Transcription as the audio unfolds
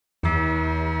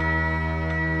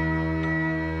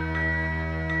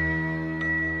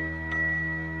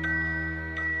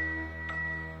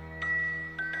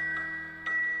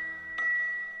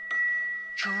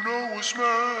Juno was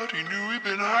mad, he knew he'd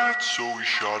been had, so he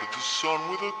shot at the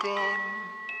sun with a gun.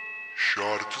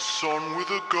 Shot at the sun with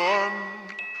a gun.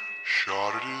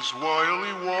 Shot at his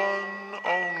wily one,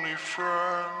 only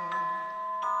friend.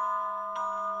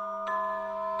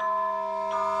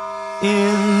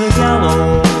 In the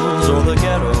gallows or the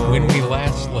ghetto. When we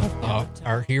last left off,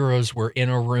 our heroes were in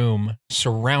a room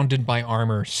surrounded by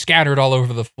armor, scattered all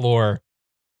over the floor.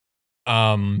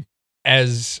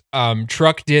 As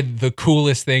Truck did the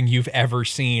coolest thing you've ever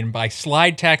seen by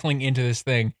slide tackling into this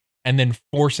thing and then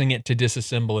forcing it to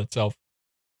disassemble itself.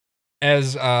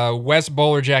 As Wes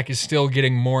Bowlerjack is still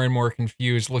getting more and more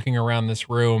confused looking around this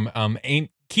room,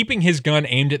 keeping his gun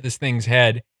aimed at this thing's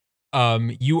head,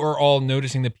 you are all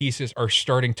noticing the pieces are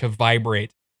starting to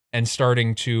vibrate and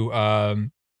starting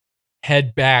to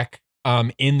head back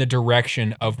in the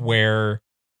direction of where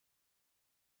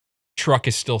Truck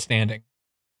is still standing.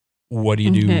 What do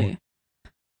you do?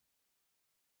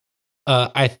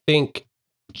 I think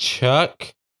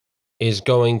Chuck is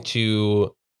going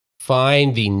to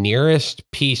find the nearest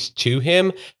piece to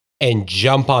him and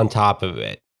jump on top of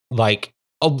it. Like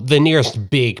the nearest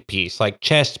big piece, like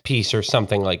chest piece or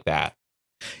something like that.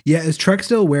 Yeah, is Truck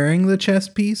still wearing the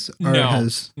chest piece? Or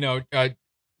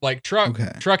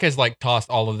Truck has like tossed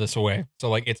all of this away. So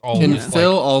like it's all Can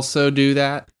Phil also do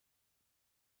that?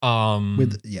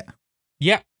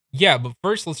 Yeah, but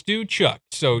first let's do Chuck.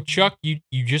 So Chuck, you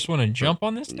just want to jump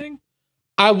on this thing?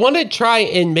 I want to try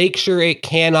and make sure it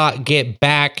cannot get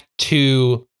back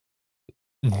to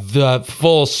the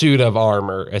full suit of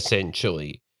armor,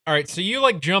 essentially. All right, so you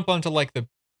like jump onto like the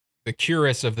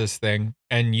cuirass of this thing,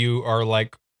 and you are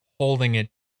like holding it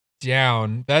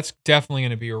down. That's definitely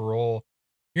going to be a roll.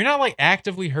 You're not like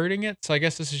actively hurting it, so I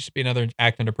guess this is just be another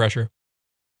act under pressure.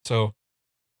 So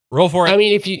roll for it. I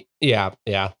mean, yeah.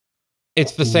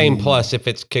 It's the same plus if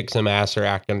it's kick some ass or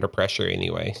act under pressure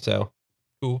anyway, so.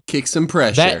 Cool. Kick some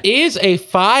pressure. That is a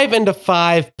 5 and a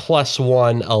 5 plus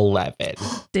 1, 11.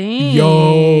 Dang.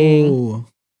 Yo.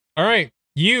 All right,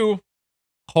 you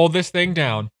hold this thing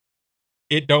down.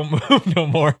 It don't move no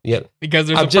more. Yep. Because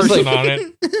there's a person on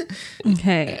it.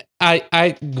 Okay.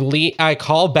 I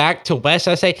call back to Wes.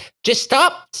 I say, just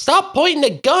stop pointing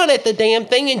the gun at the damn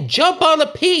thing and jump on a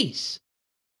piece.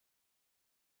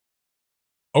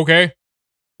 Okay.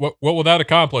 What will that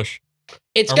accomplish?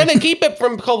 It's going to keep it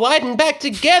from colliding back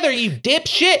together, you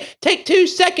dipshit. Take 2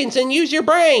 seconds and use your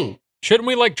brain. Shouldn't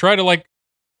we like try to like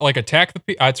attack the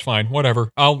piece? It's fine.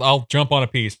 Whatever. I'll jump on a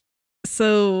piece.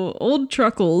 So old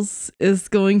Truckles is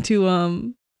going to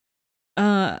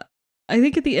I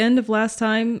think at the end of last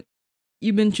time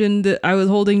you mentioned that I was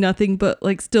holding nothing but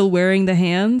like still wearing the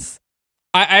hands.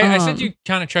 I said you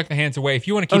kind of chuck the hands away. If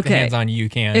you want to keep the hands on you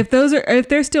can. If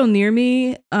they're still near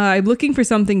me, I'm looking for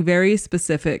something very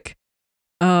specific.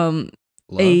 Some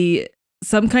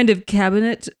kind of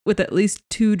cabinet with at least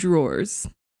 2 drawers.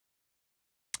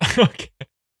 Okay.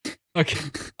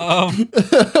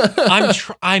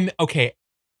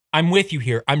 I'm with you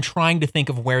here. I'm trying to think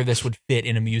of where this would fit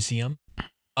in a museum.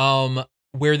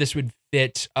 Where this would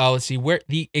fit. Let's see. Where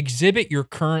the exhibit you're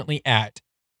currently at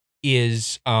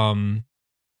is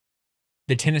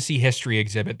the Tennessee history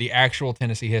exhibit, the actual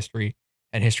Tennessee history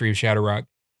and history of Shadow Rock.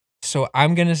 So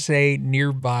I'm gonna say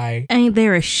nearby. Ain't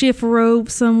there a shift robe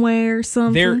somewhere or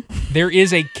something? There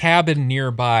is a cabin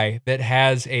nearby that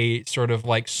has a sort of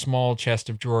like small chest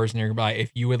of drawers nearby.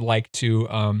 If you would like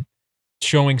to,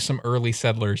 showing some early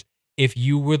settlers, if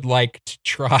you would like to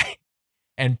try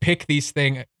and pick these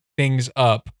things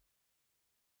up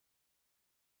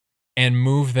and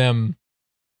move them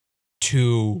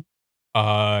to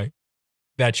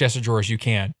that chest of drawers, you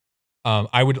can.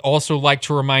 I would also like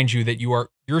to remind you that you're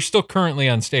still currently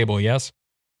unstable, yes?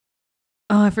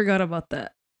 Oh, I forgot about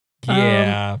that.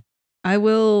 Yeah. I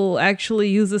will actually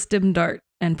use a stim dart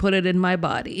and put it in my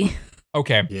body.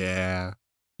 Okay. Yeah.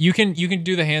 You can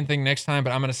do the hand thing next time,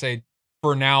 but I'm going to say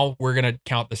for now, we're going to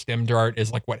count the stim dart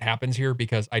as like what happens here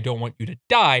because I don't want you to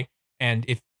die. And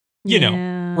if, you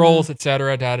know, rolls,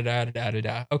 etc.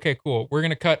 Okay, cool. We're going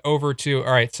to cut over to,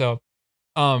 all right. So,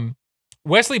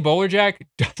 Wesley Bowlerjack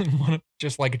doesn't want to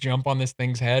just like jump on this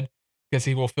thing's head because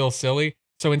he will feel silly.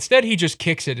 So instead he just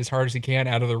kicks it as hard as he can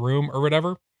out of the room or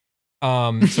whatever.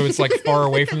 So it's like far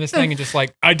away from this thing and just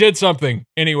like, I did something.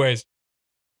 Anyways.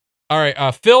 All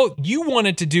right. Phil, you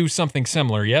wanted to do something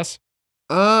similar, yes?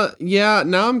 Yeah,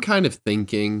 now I'm kind of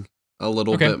thinking a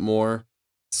little bit more.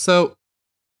 So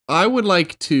I would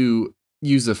like to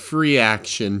use a free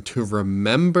action to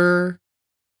remember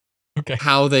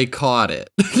how they caught it.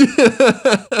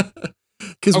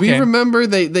 Because we remember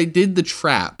they did the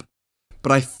trap,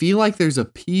 but I feel like there's a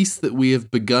piece that we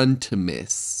have begun to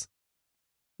miss.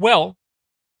 Well,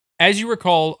 as you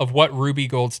recall of what Ruby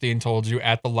Goldstein told you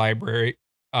at the library,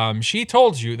 she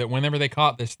told you that whenever they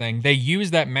caught this thing, they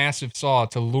used that massive saw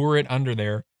to lure it under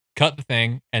there, cut the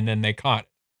thing, and then they caught it.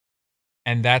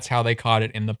 And that's how they caught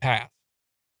it in the past.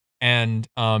 And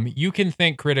you can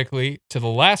think critically to the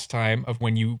last time of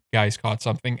when you guys caught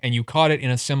something, and you caught it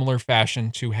in a similar fashion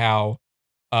to how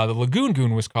the Lagoon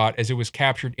Goon was caught, as it was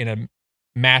captured in a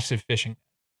massive fishing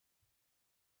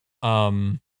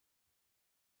net.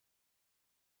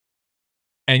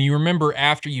 And you remember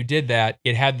after you did that,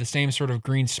 it had the same sort of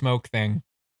green smoke thing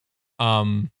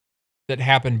that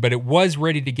happened, but it was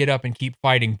ready to get up and keep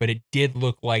fighting, but it did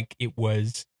look like it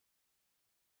was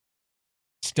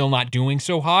still not doing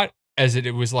so hot, as it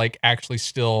was like actually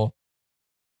still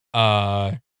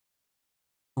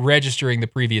registering the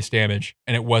previous damage,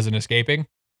 and it wasn't escaping,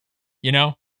 you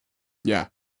know? Yeah.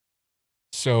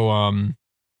 So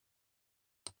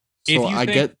if So you I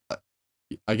think,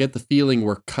 get the feeling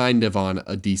we're kind of on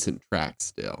a decent track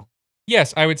still.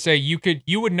 yes, I would say you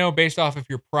would know based off of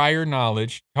your prior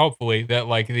knowledge, hopefully, that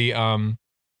like the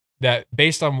that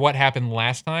based on what happened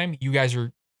last time, you guys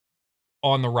are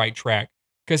on the right track.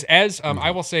 Because as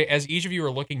I will say, as each of you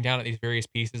are looking down at these various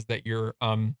pieces that you're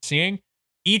seeing,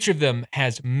 each of them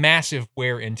has massive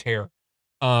wear and tear.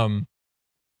 Dougie,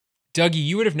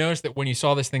 you would have noticed that when you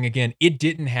saw this thing again, it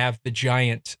didn't have the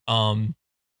giant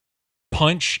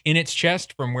punch in its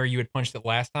chest from where you had punched it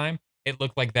last time. It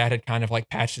looked like that had kind of like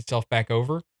patched itself back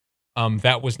over.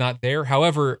 That was not there.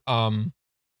 However,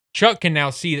 Chuck can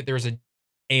now see that there's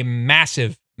a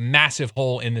massive, massive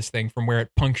hole in this thing from where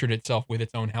it punctured itself with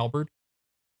its own halberd.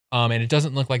 And it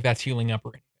doesn't look like that's healing up or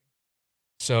anything.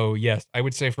 So yes, I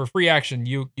would say for free action,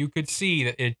 you could see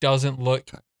that it doesn't look.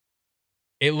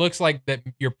 It looks like that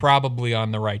you're probably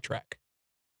on the right track.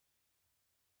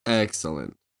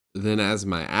 Excellent. Then as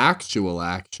my actual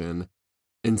action,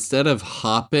 instead of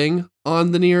hopping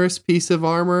on the nearest piece of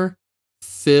armor,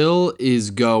 Phil is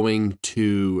going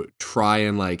to try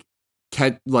and like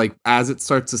as it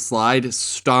starts to slide,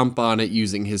 stomp on it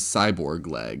using his cyborg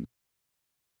leg.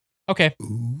 Okay.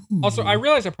 Ooh. Also, I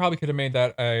realized I probably could have made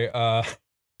that a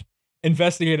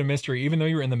investigate a mystery, even though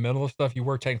you were in the middle of stuff. You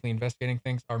were technically investigating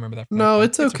things. I remember that. From No, that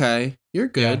it's okay. You're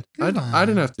good. Yeah. I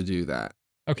didn't have to do that.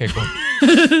 Okay,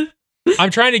 cool.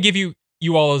 I'm trying to give you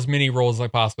all as many rolls as I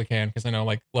possibly can because I know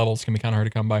like levels can be kind of hard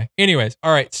to come by. Anyways,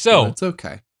 all right. So It's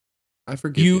okay. I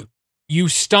forgive you. you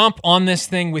stomp on this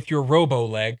thing with your robo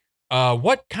leg.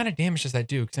 What kind of damage does that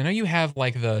do? Because I know you have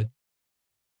like I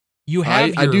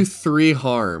do 3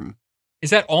 harm. Is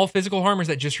that all physical harm or is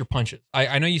that just your punches?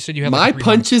 I know you said you have My like 3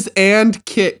 punches and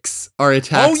kicks are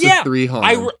attacks of 3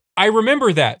 harm. I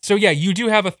remember that. So yeah, you do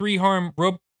have a 3 harm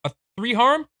a 3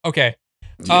 harm? Okay.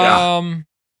 Yeah.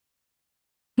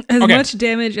 As Okay. much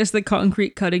damage as the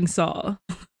concrete cutting saw.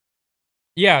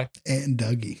 Yeah. And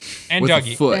Dougie. And with a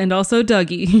Dougie. foot. And also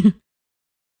Dougie.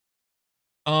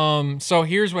 So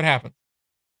here's what happens.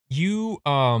 You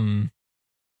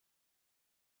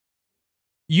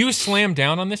slam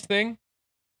down on this thing,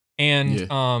 and Yeah.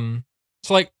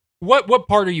 so like what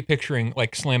part are you picturing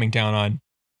like slamming down on?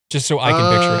 Just so I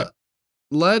can picture it.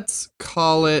 Let's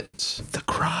call it The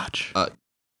crotch.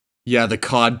 yeah, the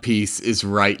cod piece is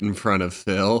right in front of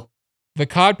Phil. The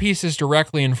cod piece is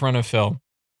directly in front of Phil.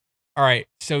 All right,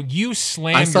 so you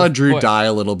slam. I saw your Drew foot. die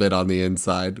a little bit on the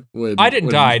inside. I didn't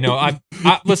die. No, I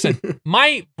listen.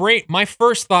 My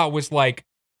first thought was like,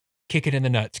 kick it in the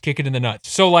nuts, kick it in the nuts.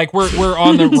 So like we're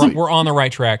on the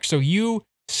right track. So you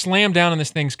slam down on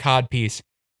this thing's cod piece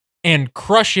and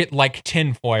crush it like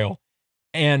tinfoil,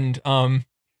 and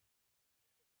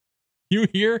you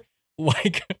hear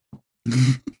like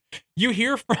you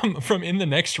hear from in the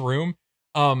next room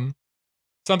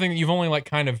something that you've only like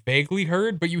kind of vaguely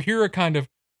heard, but you hear a kind of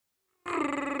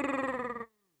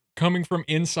coming from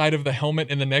inside of the helmet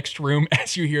in the next room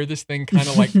as you hear this thing kind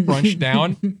of like crunch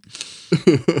down.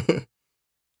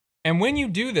 And when you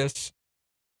do this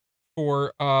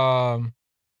for 3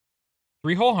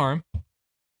 whole harm,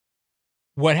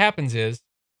 what happens is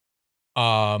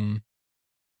the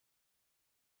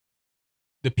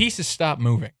pieces stop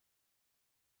moving.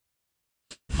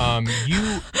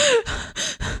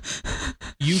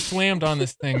 You slammed on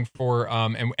this thing for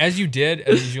and as you did,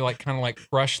 as you like kind of like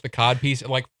crushed the cod piece, it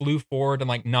like flew forward and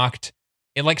like knocked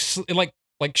it like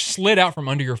slid out from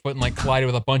under your foot and like collided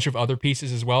with a bunch of other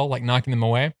pieces as well, like knocking them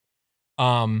away.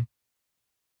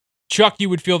 Chuck, you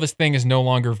would feel this thing is no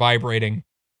longer vibrating,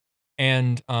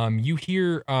 and you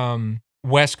hear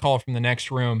Wes call from the next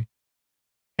room,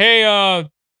 "Hey,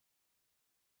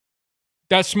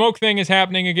 that smoke thing is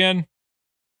happening again."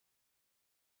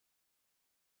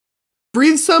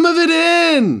 Breathe some of it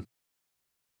in.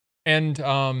 And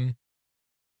I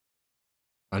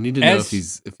need to know if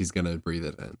he's gonna breathe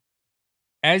it in.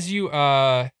 as you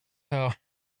so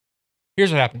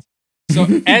here's what happens. So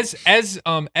as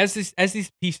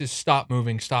these pieces stop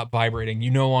moving, stop vibrating, you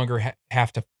no longer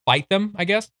have to fight them, I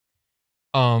guess.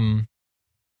 What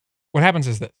happens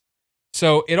is this.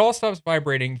 So it all stops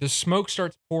vibrating, the smoke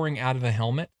starts pouring out of the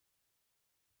helmet.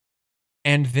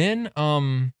 And then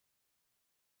the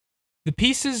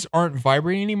pieces aren't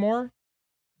vibrating anymore,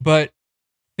 but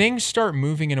things start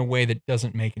moving in a way that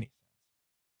doesn't make any sense.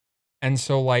 And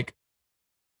so like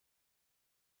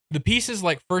the pieces,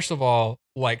 like, first of all,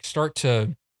 like start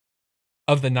to,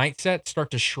 of the night set,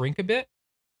 start to shrink a bit.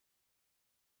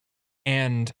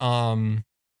 And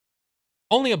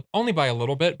only by a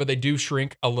little bit, but they do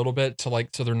shrink a little bit to like,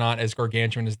 so they're not as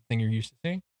gargantuan as the thing you're used to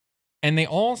seeing. And they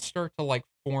all start to like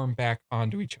form back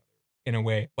onto each other in a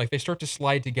way. Like they start to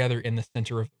slide together in the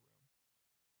center of the room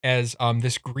as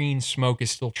this green smoke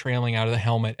is still trailing out of the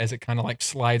helmet as it kind of like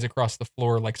slides across the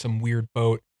floor like some weird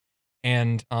boat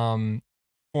and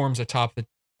forms atop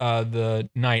the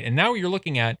night. And now what you're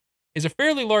looking at is a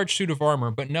fairly large suit of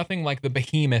armor, but nothing like the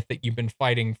behemoth that you've been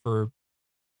fighting for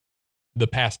the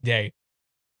past day.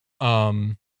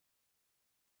 And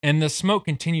the smoke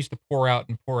continues to pour out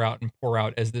and pour out and pour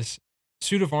out as this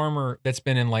suit of armor that's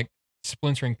been in like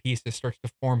splintering pieces starts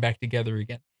to form back together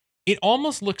again. It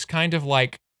almost looks kind of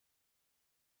like,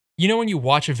 you know, when you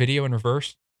watch a video in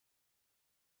reverse,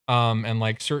 and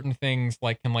like certain things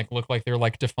like can like look like they're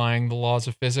like defying the laws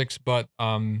of physics, but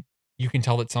you can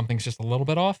tell that something's just a little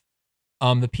bit off.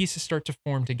 The pieces start to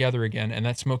form together again, and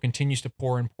that smoke continues to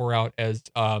pour and pour out as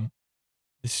the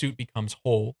suit becomes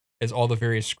whole, as all the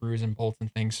various screws and bolts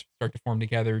and things start to form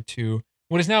together to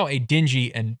what is now a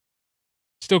dingy and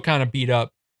still kind of beat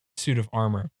up suit of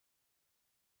armor.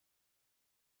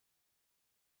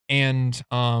 And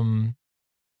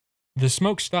the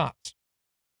smoke stops.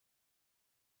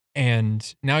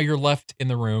 And now you're left in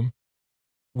the room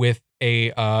with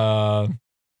a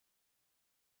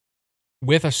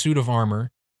suit of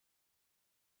armor,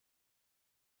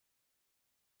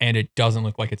 and it doesn't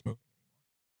look like it's moving.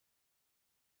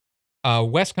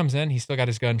 Wes comes in. He's still got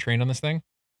his gun trained on this thing,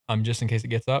 just in case it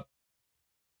gets up.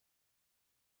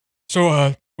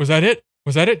 So, was that it?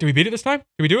 Was that it? Did we beat it this time?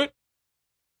 Did we do it?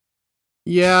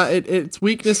 Yeah, its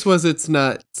weakness was its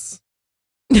nuts.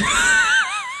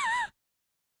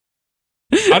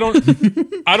 I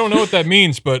don't know what that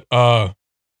means, but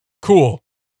cool.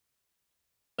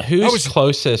 Who's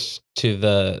closest to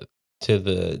the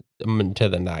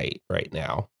night right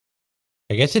now?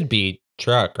 I guess it'd be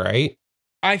Truck, right?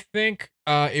 I think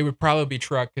it would probably be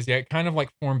Truck because it kind of like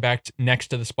formed back next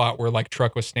to the spot where like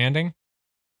Truck was standing.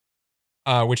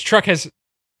 Which Truck,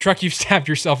 you've stabbed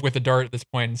yourself with a dart at this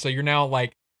point, and so you're now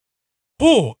like,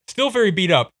 oh, still very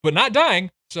beat up, but not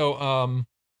dying. So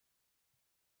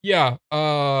yeah,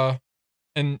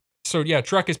 and so yeah,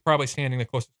 Truck is probably standing the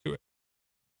closest to it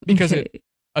because it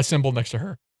assembled next to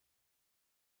her.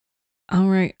 All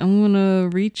right, I'm gonna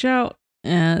reach out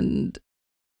and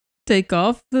take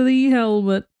off the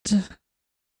helmet.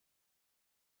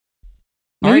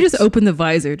 Maybe just open the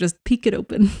visor. Just peek it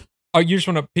open. Oh, you just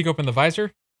want to peek open the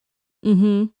visor?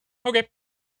 Mm-hmm. Okay.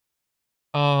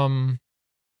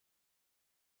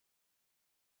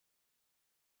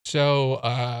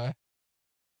 So,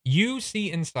 you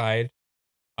see inside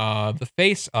the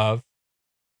face of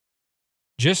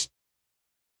just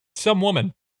some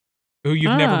woman who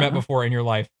you've never met before in your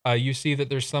life. You see that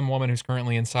there's some woman who's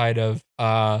currently inside of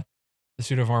the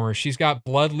suit of armor. She's got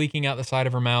blood leaking out the side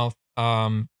of her mouth.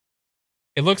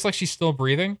 It looks like she's still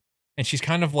breathing, and she's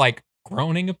kind of like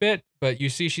groaning a bit, but you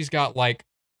see she's got like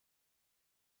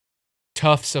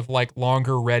tufts of like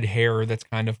longer red hair that's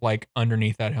kind of like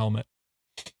underneath that helmet.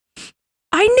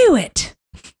 I knew it.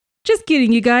 Just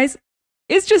kidding, you guys.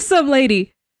 It's just some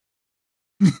lady.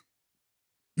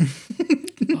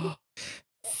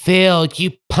 Phil,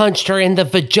 you punched her in the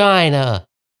vagina.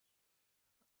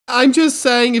 I'm just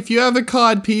saying, if you have a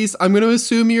cod piece, I'm going to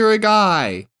assume you're a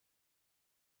guy.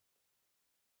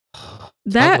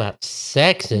 Talk about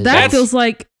sexism. That feels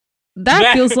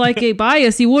like a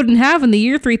bias you wouldn't have in the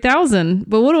year 3000.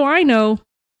 But what do I know?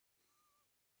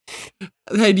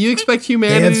 Hey, do you expect They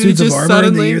humanity had to suits of just armor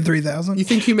suddenly? in the year 3000. You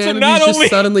think humanity is just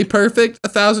suddenly perfect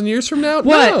 1,000 years from now?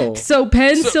 What? No. So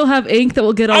pens still have ink that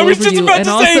will get all I was over just you, about and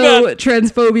to say also that.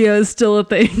 transphobia is still a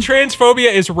thing.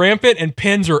 Transphobia is rampant, and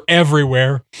pins are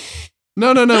everywhere.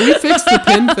 No. We fixed the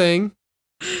pin thing.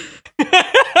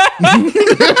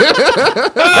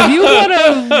 If you want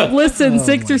to listen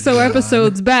 6 or so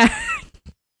episodes back.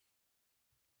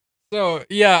 So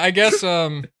yeah, I guess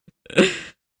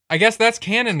I guess that's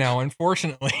canon now,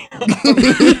 unfortunately.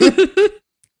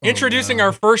 Introducing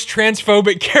our first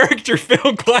transphobic character,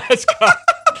 Phil Glasgow.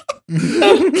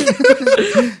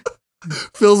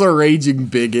 Phil's a raging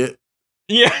bigot.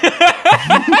 Yeah.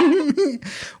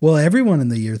 Well, everyone in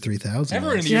the year 3000.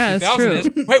 Everyone in the is. year Yeah, it's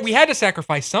 2000 is. Wait, we had to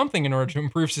sacrifice something in order to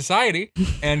improve society.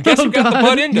 And guess Oh, who got the God.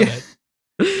 butt into Yeah. it?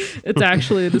 It's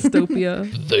actually a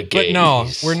dystopia. The But no,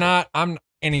 gays. we're not.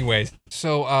 Anyways.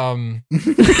 So,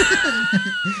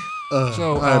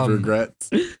 So, I have regrets.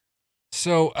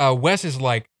 So Wes is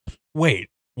like, wait,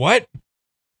 what?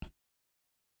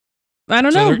 I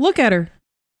don't So know. they're- Look at her.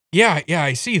 Yeah,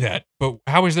 I see that. But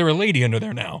how is there a lady under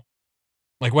there now?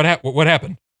 Like, what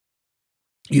happened?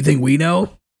 You think we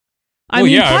know? I Well,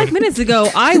 mean, yeah, 5 minutes ago,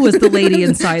 I was the lady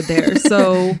inside there.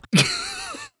 So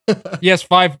Yes,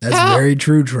 5. That's How- very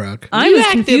true, Truck. I'm You as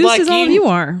acted confused like as all of you- you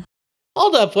are.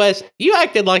 Hold up, Wes. You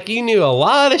acted like you knew a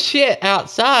lot of shit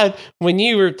outside when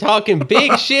you were talking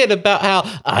big shit about how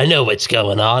I know what's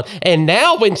going on. And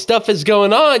now when stuff is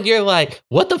going on, you're like,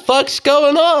 what the fuck's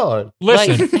going on?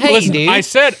 Listen, Like, hey, listen. dude. I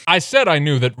said I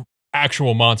knew that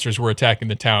actual monsters were attacking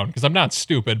the town because I'm not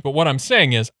stupid. But what I'm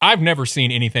saying is I've never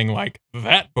seen anything like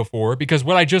that before because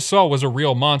what I just saw was a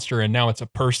real monster and now it's a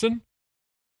person.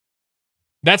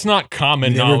 That's not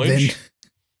common knowledge.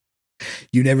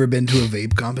 You never been to a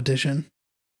vape competition?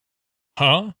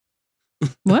 Huh?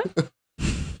 What?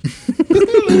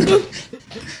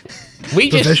 we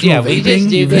just Professional do vaping?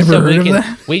 this You've so never we heard of can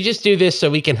that? we just do this so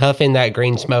we can huff in that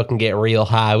green smoke and get real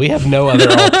high. We have no other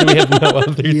we have no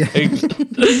other Yeah. things,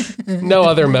 no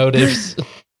other motives.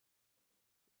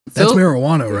 That's Phil-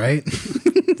 marijuana, right?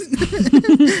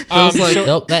 Phil's like, so-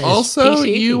 Nope, that is also,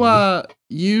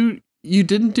 PC. you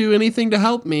didn't do anything to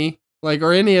help me, like,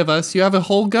 or any of us. You have a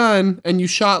whole gun and you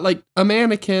shot like a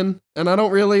mannequin, and I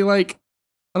don't really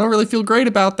feel great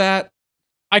about that.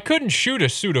 I couldn't shoot a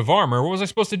suit of armor. What was I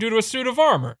supposed to do to a suit of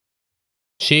armor?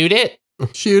 Shoot it.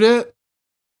 Shoot it.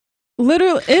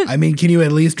 Literally, I mean, can you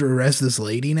at least arrest this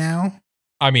lady now?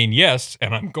 I mean, yes,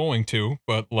 and I'm going to,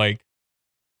 but like,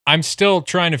 I'm still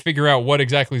trying to figure out what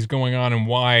exactly is going on and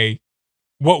why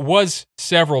what was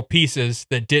several pieces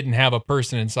that didn't have a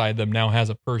person inside them now has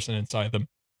a person inside them.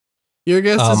 Your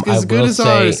guess is I as good will as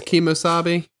ours,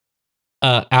 Kimosabe.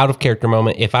 Out of character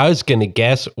moment. If I was gonna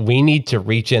guess, we need to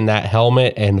reach in that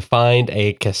helmet and find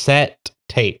a cassette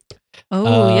tape.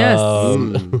 oh, yes.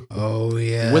 Mm. Oh,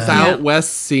 yeah. Without Yeah. Wes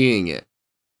seeing it.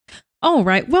 All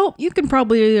right. Well, you can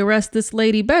probably arrest this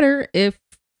lady better if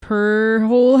her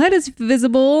whole head is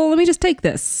visible. Let me just take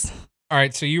this. All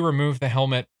right, so you remove the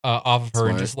helmet off of her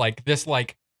and Smart. just like this,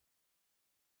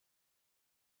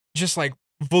 just like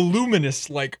voluminous,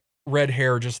 like red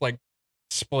hair, just like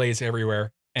splays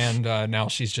everywhere, and now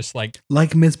she's just like,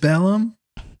 Like Miss Bellum?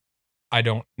 I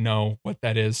don't know what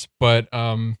that is, but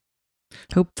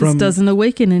Hope this From- doesn't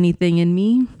awaken anything in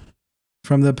me.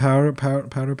 From the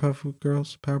Powerpuff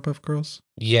Girls?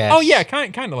 Yes. oh yeah,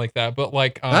 kind of like that, but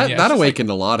like That yeah, it's that just, awakened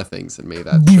a lot of things in me,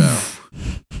 that show.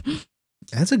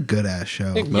 That's a good ass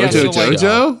show. Yeah, Mojo so, like,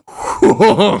 Jojo?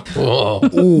 Oh.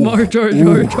 Ooh. Marjor.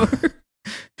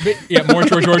 like, yeah, more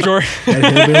George.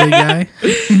 That hillbilly guy?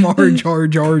 More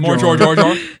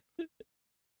George.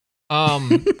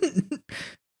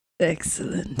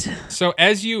 Excellent. So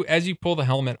as you pull the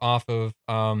helmet off of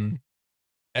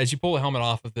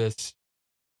this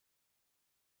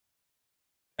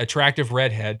attractive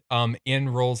redhead, in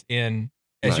rolls in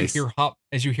as Nice. you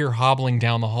hear hobbling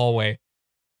down the hallway.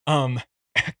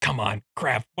 Come on,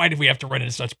 crap! Why did we have to run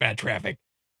into such bad traffic?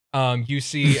 You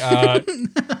see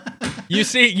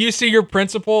your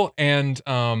principal and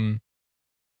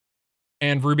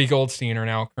Ruby Goldstein are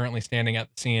now currently standing at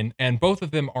the scene, and both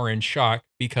of them are in shock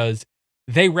because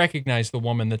they recognize the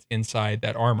woman that's inside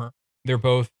that armor. They're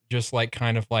both just like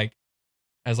kind of like,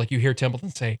 as like you hear Templeton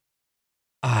say,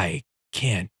 "I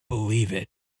can't believe it."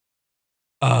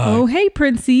 Oh, hey,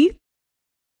 Princey.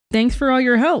 Thanks for all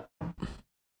your help.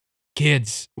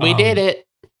 Kids, We did it.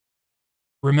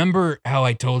 Remember how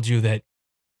I told you that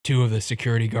 2 of the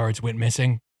security guards went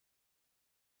missing?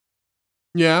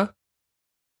 Yeah.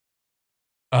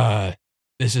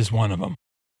 This is one of them.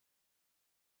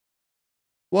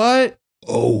 What?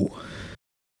 Oh.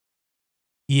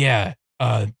 Yeah,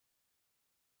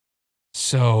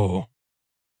 so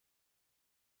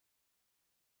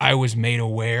I was made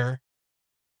aware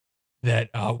that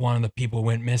one of the people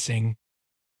went missing.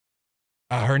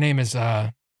 Her name is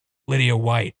Lydia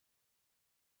White.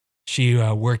 She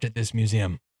worked at this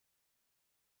museum.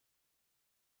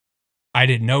 I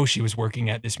didn't know she was working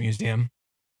at this museum.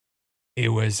 It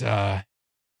was, yeah,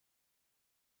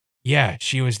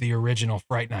 she was the original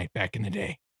Fright Knight back in the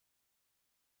day.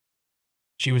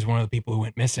 she was one of the people who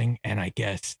went missing, and I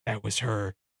guess that was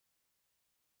her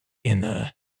in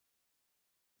the...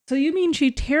 So you mean she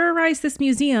terrorized this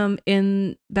museum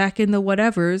back in the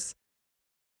whatevers,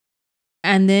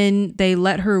 and then they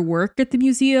let her work at the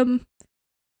museum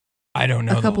I don't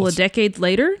know. a couple of decades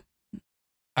later?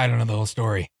 I don't know the whole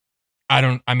story.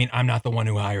 I mean, I'm not the one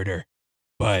who hired her,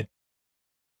 but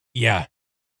yeah.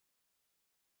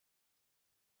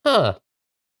 Huh.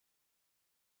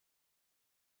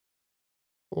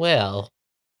 Well,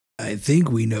 I think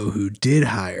we know who did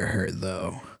hire her,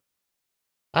 though.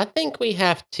 I think we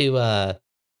have to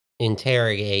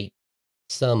interrogate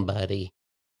somebody.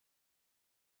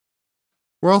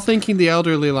 We're all thinking the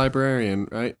elderly librarian,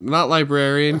 right? Not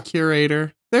librarian,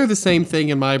 curator. They're the same thing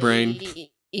in my brain.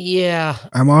 Yeah.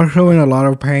 I'm also in a lot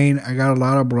of pain. I got a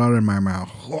lot of blood in my mouth.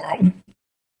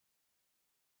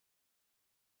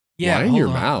 Yeah, Why in hold your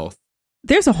on. mouth?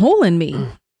 There's a hole in me.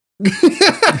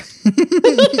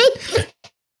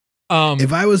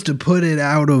 If I was to put it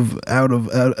out of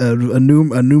a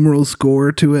numeral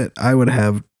score to it, I would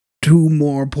have 2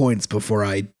 more points before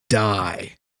I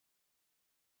die.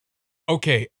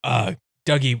 Okay,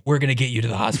 Dougie, we're gonna get you to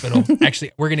the hospital.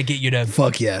 Actually, we're gonna get you to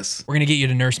Fuck yes. we're gonna get you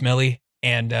to Nurse Millie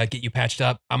and get you patched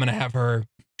up. I'm gonna have her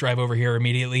drive over here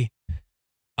immediately.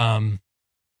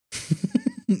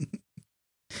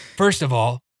 First of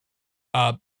all,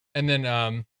 and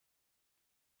then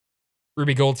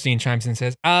Ruby Goldstein chimes in and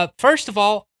says, first of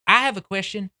all, I have a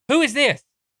question. Who is this?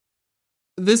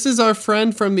 This is our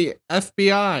friend from the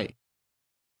FBI.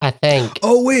 I think.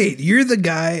 Oh wait, you're the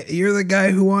guy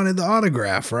who wanted the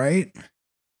autograph, right?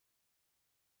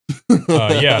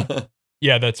 Yeah.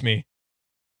 Yeah, that's me.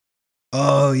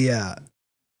 Oh yeah.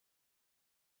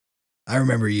 I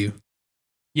remember you.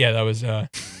 Yeah, that was well,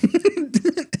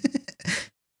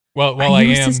 Are I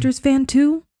you a am. Sisters fan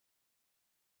too?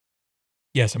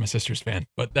 Yes, I'm a Sisters fan,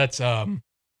 but that's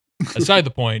aside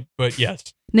the point. But yes,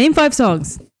 Name 5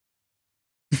 songs.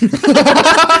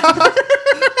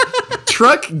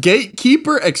 Truck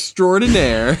gatekeeper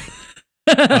extraordinaire.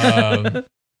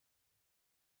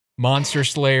 Monster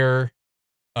Slayer.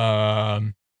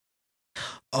 Oh,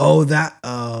 that.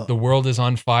 The World is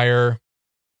on Fire.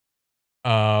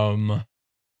 I'm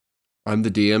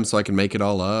the DM, so I can make it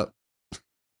all up.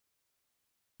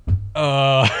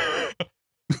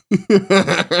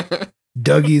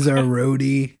 Dougie's our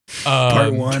roadie.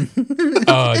 Part 1.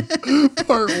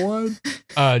 Part 1.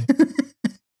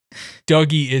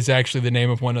 Dougie is actually the name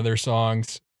of one of their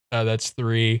songs. That's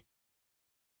 3.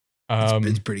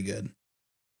 It's pretty good.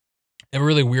 A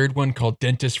really weird one called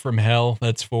Dentist from Hell.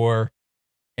 That's 4.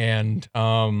 And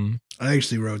I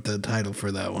actually wrote the title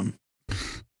for that one.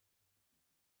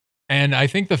 And I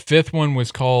think the 5th one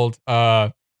was called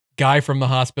Guy from the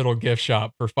Hospital Gift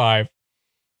Shop for 5.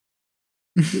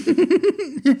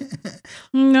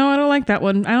 No, I don't like that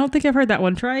one. I don't think I've heard that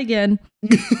one. Try again.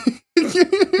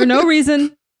 For no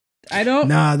reason. I don't.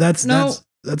 Nah, that's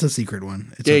a secret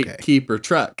one. It's Gatekeeper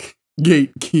truck.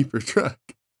 Gatekeeper truck.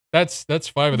 That's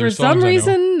 5 of their For songs. some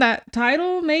reason, that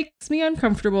title makes me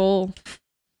uncomfortable.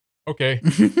 Okay.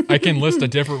 I can list a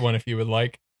different one if you would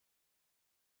like.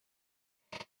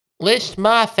 List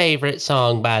my favorite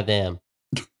song by them.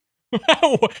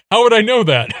 How would I know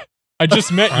that? I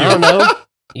just met you. I don't know.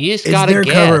 You just It's gotta their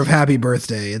guess. cover of Happy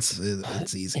Birthday. It's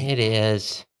easy. It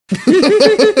is.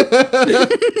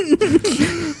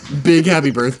 Big Happy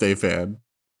Birthday fan.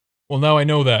 Well, now I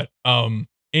know that.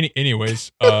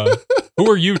 Anyways, who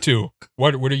are you two?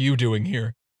 What are you doing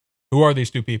here? Who are these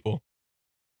 2 people?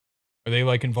 Are they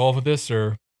like involved with this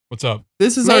or what's up?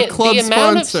 This is Man, our club the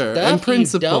amount of sponsor stuff and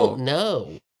principal. You don't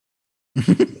know.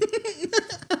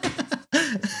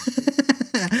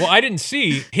 Well, I didn't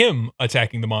see him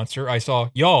attacking the monster. I saw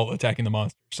y'all attacking the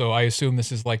monster. So I assume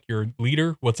this is like your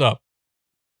leader. What's up?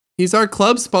 He's our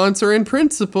club sponsor and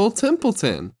principal,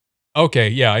 Templeton. Okay,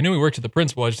 yeah, I knew he worked at the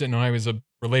principal. I just didn't know he was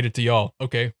related to y'all.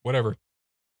 Okay, whatever.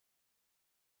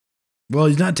 Well,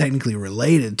 he's not technically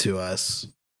related to us.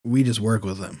 We just work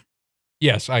with him.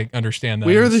 Yes, I understand that.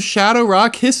 We are the Shadow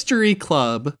Rock History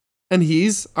Club, and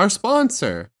he's our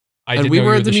sponsor. And we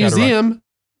were at the museum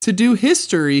to do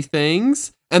history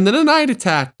things, and then a knight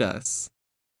attacked us.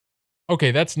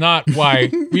 Okay, that's not why.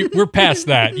 We're past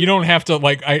that. You don't have to,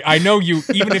 like, I know you,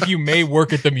 even if you may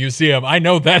work at the museum, I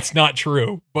know that's not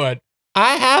true, but...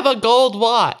 I have a gold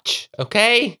watch,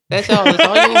 okay? That's all you need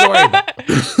to worry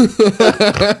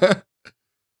about.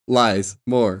 Lies.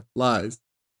 More lies.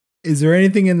 Is there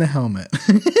anything in the helmet?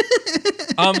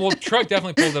 Well, Truck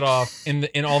definitely pulled it off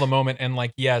in all the moment, and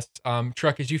like, yes,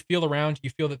 Truck, as you feel around, you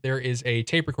feel that there is a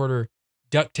tape recorder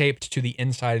duct taped to the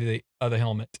inside of the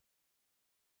helmet.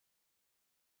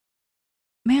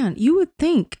 Man, you would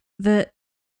think that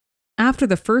after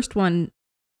the first one,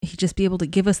 he'd just be able to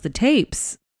give us the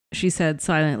tapes, she said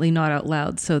silently, not out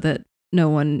loud, so that no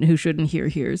one who shouldn't hear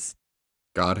hears.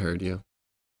 God heard you.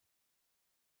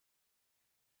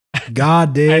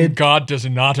 God did. And God does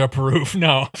not approve.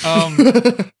 No.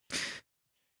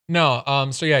 No.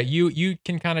 So yeah, you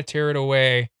can kind of tear it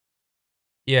away.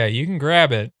 Yeah, you can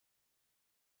grab it.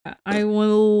 I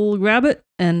will grab it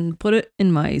and put it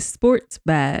in my sports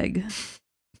bag.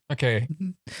 Okay.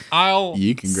 You can grab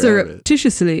it.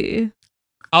 Surreptitiously.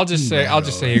 I'll just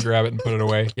say you grab it and put it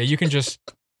away. Yeah, you can just.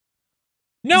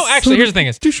 No, actually, here's the thing: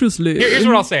 here's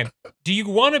what I'll say. Do you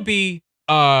want to be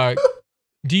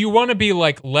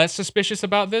like less suspicious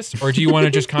about this, or do you want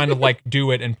to just kind of like do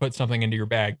it and put something into your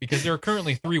bag? Because there are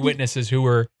currently 3 witnesses who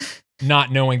are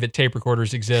not knowing that tape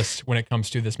recorders exist when it comes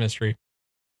to this mystery.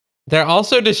 They're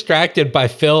also distracted by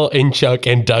Phil and Chuck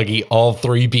and Dougie, all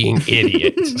 3 being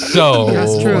idiots. So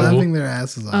That's true. Laughing their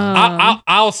asses off.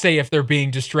 I'll say if they're being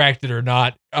distracted or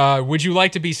not. Would you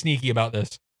like to be sneaky about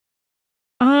this?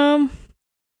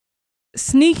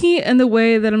 Sneaky in the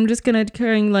way that I'm just gonna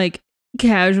like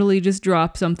casually just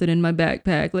drop something in my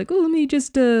backpack. Like, oh, let me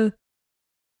just play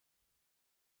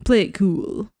it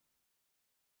cool.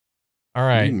 All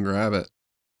right. You can grab it.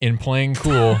 In playing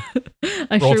cool,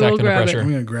 I roll sure to act will under grab pressure. it.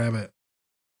 I'm gonna grab it.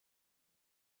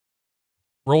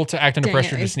 Roll to act under Dang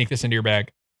pressure it. to sneak this into your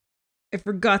bag. I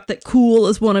forgot that cool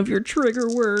is one of your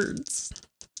trigger words.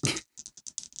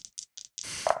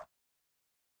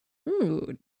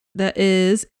 Ooh, that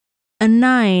is a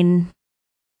 9.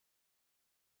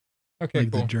 Okay,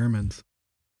 Like cool. the Germans.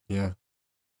 Yeah.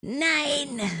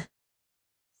 9.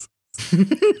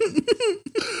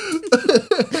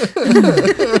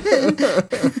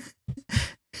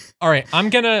 All right, I'm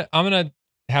gonna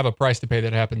have a price to pay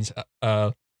that happens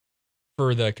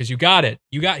for the because you got it.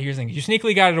 Here's the thing. You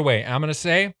sneakily got it away. And I'm gonna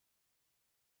say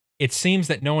it seems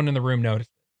that no one in the room noticed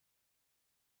it.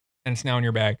 And it's now in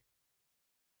your bag.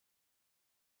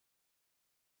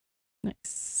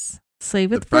 Nice.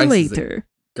 Save The it for price is later.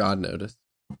 God noticed.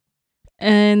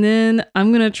 And then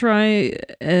I'm gonna try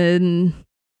and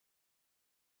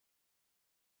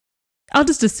I'll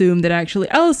just assume that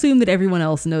I'll assume that everyone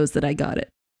else knows that I got it.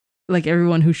 Like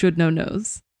everyone who should know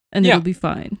knows. And Yeah. it'll be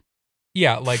fine.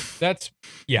 Yeah, like that's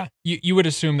You would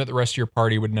assume that the rest of your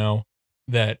party would know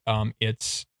that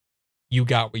it's you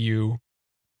got what you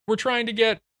were trying to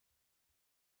get.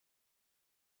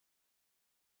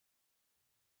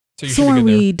 So you should So be are good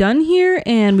there. we done here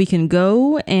and we can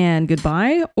go and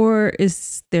goodbye, or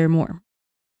is there more?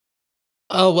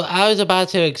 Oh, well, I was about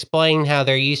to explain how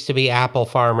there used to be apple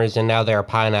farmers and now there are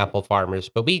pineapple farmers,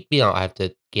 but we don't have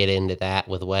to get into that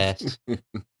with Wes.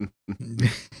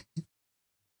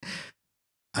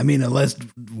 I mean, unless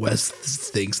Wes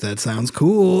thinks that sounds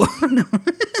cool.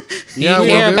 Yeah, you we're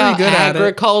care very about good at it.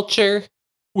 agriculture?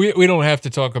 We don't have to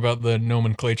talk about the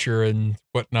nomenclature and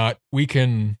whatnot. We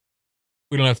don't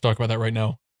have to talk about that right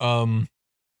now.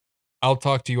 I'll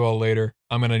talk to you all later.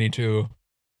 I'm gonna need to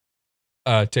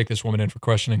take this woman in for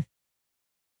questioning.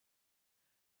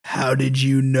 How did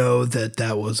you know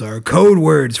that was our code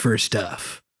words for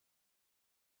stuff?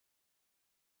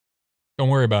 Don't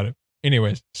worry about it.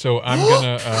 Anyways, so I'm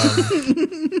gonna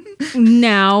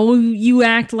Now you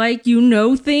act like you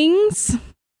know things.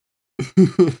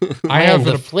 I have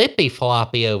the an flippy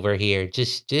floppy over here.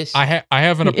 Just I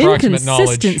have an approximate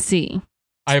knowledge. Inconsistency.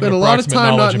 I have Spent an a lot of approximate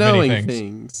time knowledge not of many knowing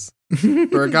things. things.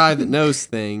 For a guy that knows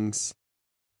things.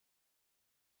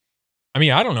 I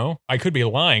mean, I don't know. I could be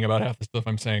lying about half the stuff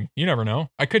I'm saying. You never know.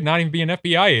 I could not even be an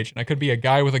FBI agent. I could be a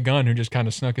guy with a gun who just kind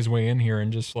of snuck his way in here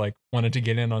and just like wanted to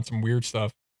get in on some weird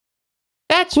stuff.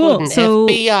 that's Cool, what an so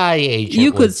FBI agent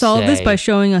You could would solve this say. by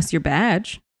showing us your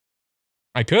badge.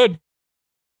 I could.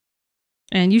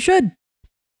 And you should.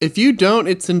 If you don't,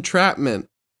 it's entrapment.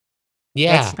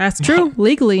 Yeah. That's true.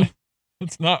 Legally.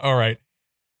 It's not all right.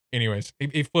 Anyways,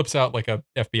 he flips out like a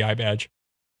FBI badge.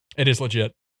 It is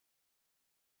legit.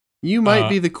 You might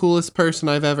be the coolest person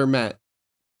I've ever met.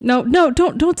 No,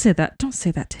 don't say that. Don't say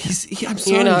that to him. I'm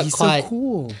sorry, not he's quite so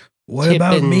cool. What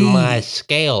about Tipping me? my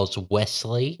scales,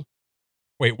 Wesley.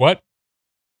 Wait, what?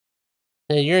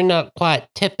 You're not quite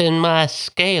tipping my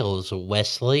scales,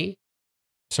 Wesley.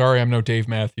 Sorry, I'm no Dave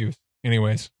Matthews.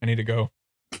 Anyways, I need to go.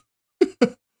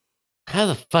 How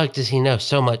the fuck does he know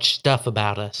so much stuff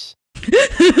about us?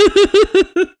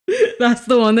 That's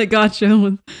the one that got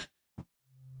you.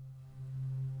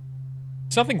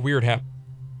 Something weird happened.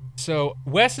 So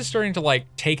Wes is starting to like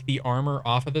take the armor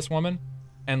off of this woman,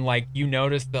 and like you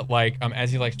notice that like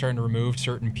as he like starting to remove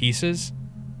certain pieces,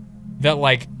 that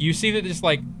like you see that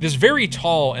this very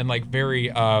tall and like very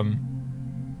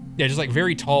just like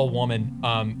very tall woman,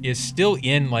 is still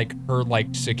in like her like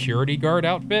security guard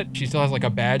outfit. She still has like a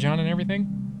badge on and everything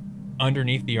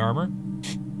underneath the armor.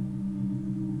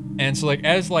 And so like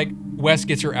as like Wes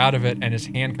gets her out of it and is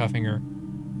handcuffing her,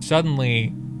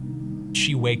 suddenly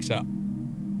she wakes up.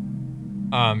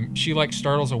 She like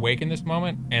startles awake in this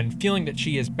moment and feeling that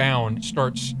she is bound,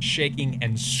 starts shaking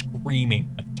and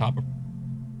screaming at the top of her.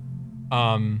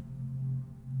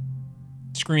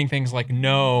 Screaming things like,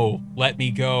 "No, let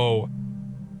me go.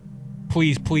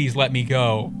 Please, please let me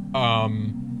go."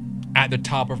 At the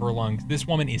top of her lungs. This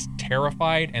woman is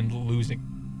terrified and losing.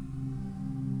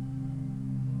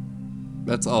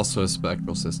 That's also a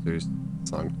Spectral Sisters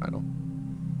song title.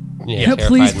 Yeah,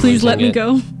 please, please let me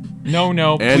go. No,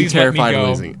 no, And please let me terrified go. of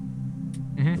losing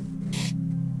it.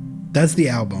 That's the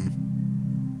album.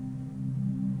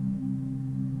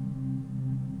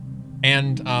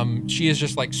 And she is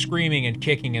just like screaming and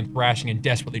kicking and thrashing and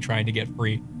desperately trying to get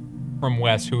free from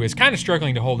Wes, who is kind of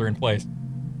struggling to hold her in place.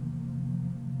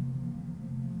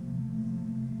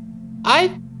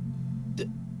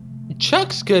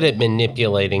 Chuck's good at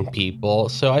manipulating people,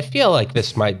 so I feel like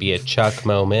this might be a Chuck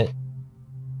moment.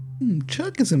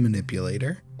 Chuck is a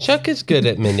manipulator. Chuck is good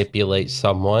at manipulate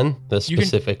someone, the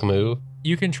specific move.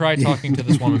 You can try talking to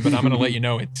this woman, but I'm going to let you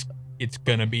know it's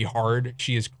going to be hard.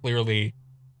 She is clearly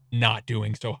not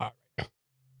doing so hot.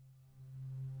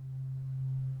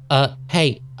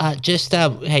 Hey,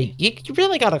 you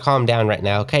really gotta calm down right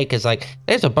now, okay? Because, like,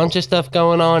 there's a bunch of stuff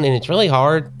going on, and it's really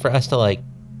hard for us to, like,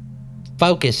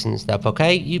 focus and stuff,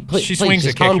 okay? Please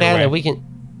just calm down and we can...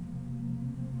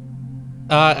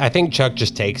 I think Chuck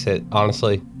just takes it,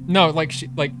 honestly. No, like,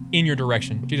 in your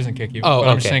direction. She doesn't kick you. Oh, but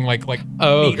I'm okay. just saying, like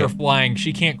feet are flying.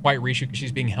 She can't quite reach you because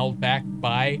she's being held back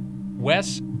by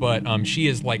Wes, but she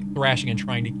is, like, thrashing and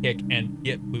trying to kick and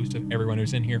get loose of everyone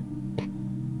who's in here.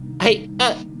 Hey,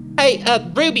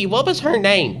 Ruby, what was her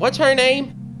name? What's her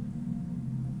name?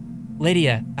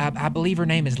 Lydia. I believe her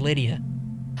name is Lydia.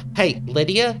 Hey,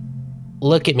 Lydia,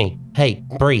 look at me. Hey,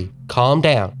 Bree, calm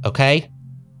down, okay?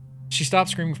 She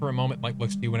stops screaming for a moment, like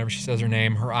looks at you whenever she says her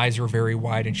name. Her eyes are very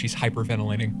wide and she's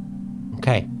hyperventilating.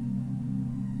 Okay.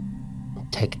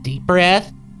 Take a deep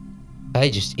breath. Okay,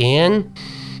 just in,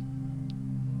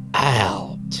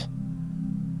 out.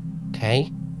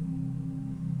 Okay?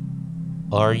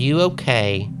 Are you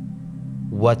okay?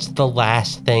 What's the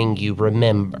last thing you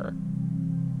remember?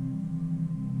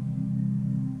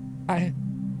 I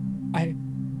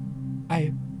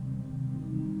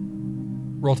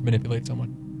roll to manipulate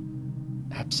someone.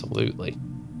 Absolutely.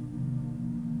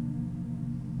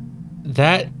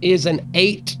 That is an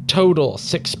 8 total,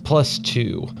 6 plus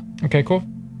 2. Okay, cool.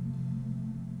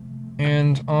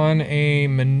 And on a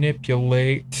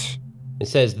manipulate... It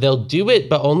says they'll do it,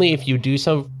 but only if you do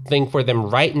something for them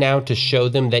right now to show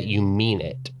them that you mean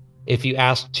it. If you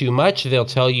ask too much, they'll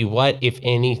tell you what, if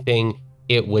anything,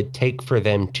 it would take for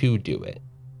them to do it.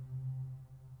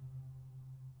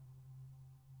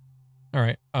 All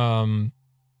right.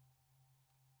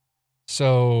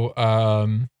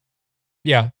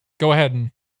 Yeah, go ahead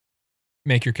and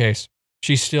make your case.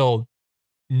 She's still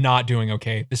not doing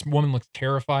okay. This woman looks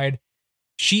terrified.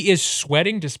 She is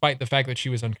sweating despite the fact that she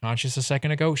was unconscious a second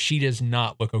ago. She does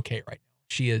not look okay right now.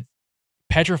 She is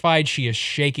petrified. She is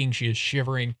shaking. She is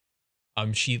shivering.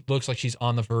 She looks like she's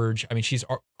on the verge. I mean, she's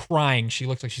crying. She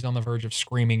looks like she's on the verge of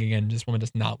screaming again. This woman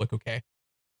does not look okay.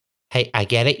 Hey, I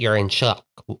get it. You're in shock.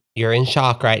 You're in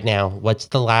shock right now. What's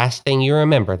the last thing you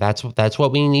remember? That's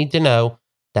what we need to know.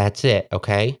 That's it,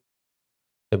 okay?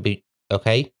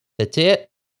 Okay? That's it?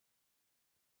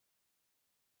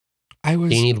 Do you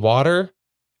need water?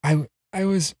 I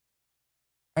was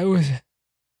heading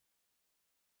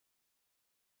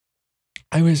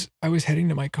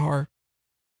to my car.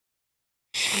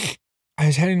 I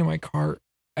was heading to my car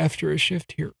after a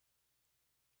shift here.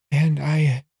 And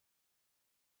I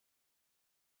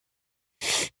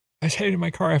was heading to my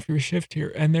car after a shift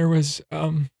here, and there was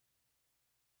I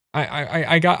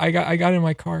got in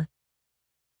my car,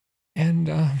 and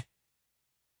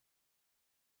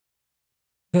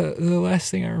the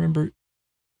last thing I remember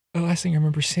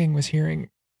seeing was hearing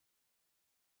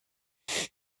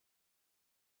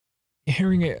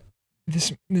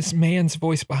this man's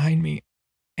voice behind me,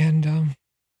 and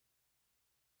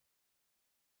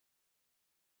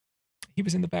he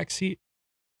was in the back seat.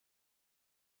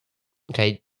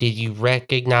 Okay, did you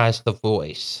recognize the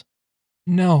voice?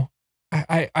 No,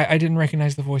 I didn't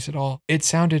recognize the voice at all. It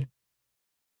sounded,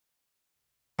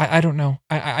 I don't know.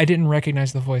 I didn't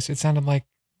recognize the voice. It sounded like,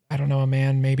 I don't know, a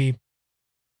man, maybe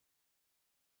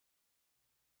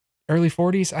early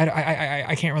 40s.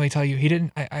 I can't really tell you. He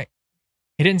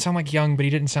He didn't sound like young, but he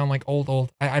didn't sound like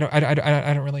old. I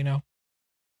don't really know.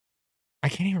 I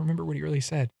can't even remember what he really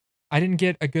said. I didn't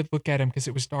get a good look at him because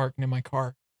it was dark and in my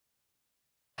car.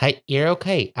 Hey, you're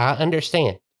okay. I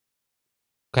understand.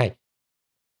 Okay.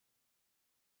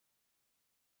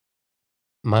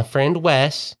 My friend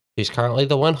Wes, who's currently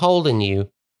the one holding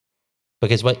you,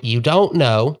 because what you don't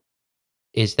know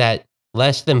is that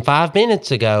less than 5 minutes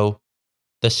ago,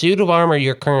 the suit of armor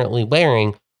you're currently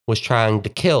wearing was trying to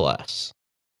kill us.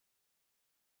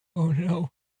 Oh no.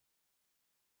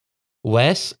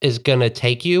 Wes is going to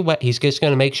take you. He's just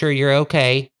going to make sure you're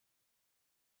okay.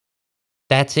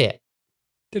 That's it.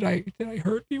 Did I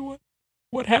hurt you?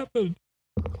 What happened?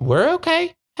 We're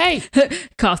okay. Hey,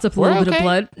 Coughed up a We're little bit of okay.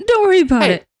 blood. Don't worry about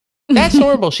Hey, it. that's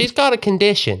normal. She's got a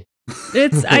condition.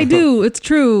 I do. It's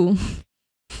true.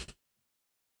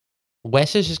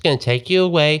 Wes is just going to take you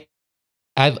away.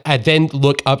 I then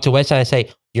look up to Wes and I say,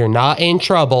 "You're not in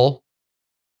trouble.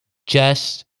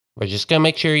 We're just going to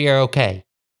make sure you're okay."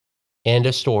 End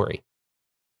of story.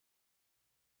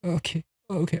 Okay.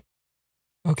 If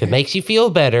it makes you feel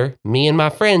better, me and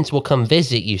my friends will come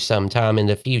visit you sometime in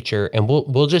the future, and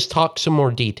we'll just talk some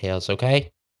more details,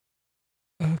 okay?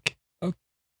 Okay.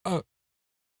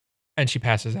 And she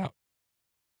passes out.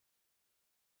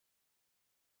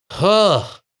 Huh.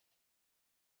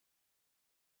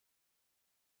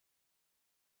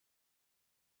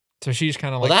 So she just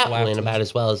kind of Well, like that collapses. went about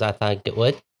as well as I thought it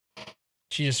would.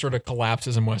 She just sort of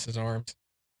collapses in Wes's arms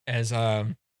as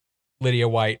Lydia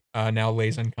White now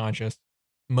lays unconscious,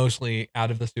 mostly out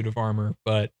of the suit of armor.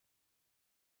 But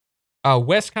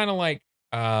Wes kind of like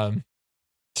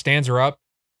stands her up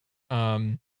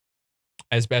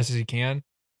as best as he can.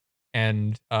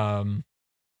 And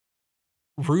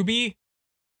Ruby,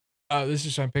 this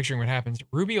is I'm picturing what happens.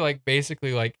 Ruby like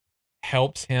basically like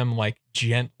helps him like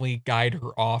gently guide her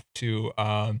off to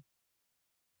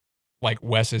like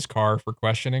Wes's car for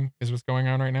questioning is what's going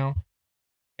on right now.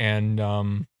 And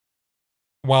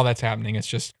while that's happening, it's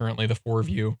just currently the four of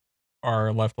you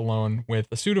are left alone with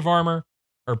a suit of armor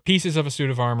or pieces of a suit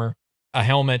of armor, a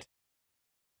helmet,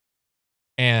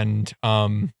 and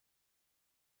a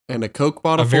Coke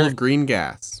bottle full of green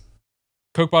gas.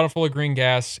 Coke bottle full of green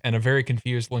gas, and a very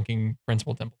confused looking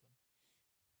Principal Templeton.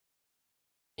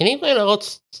 Anyone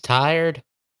else tired?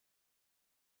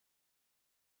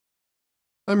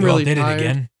 I'm You really all did tired. it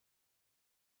again.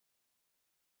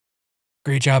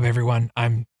 Great job, everyone.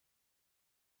 I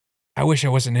wish I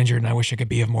wasn't injured and I wish I could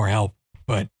be of more help,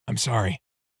 but I'm sorry.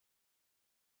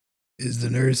 Is the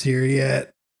nurse here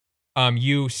yet?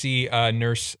 You see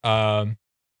Nurse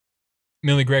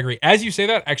Millie Gregory, as you say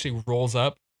that, actually rolls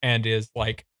up and is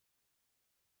like,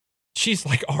 she's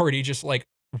like already just like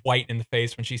white in the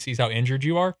face when she sees how injured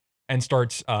you are and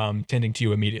starts tending to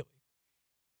you immediately.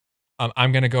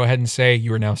 I'm gonna go ahead and say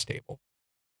you are now stable.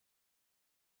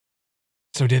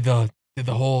 So did the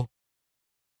thing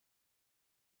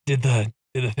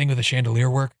with the chandelier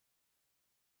work?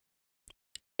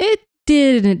 It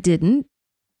did and it didn't.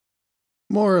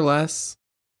 More or less.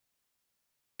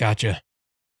 Gotcha.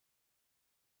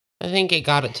 I think it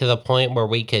got it to the point where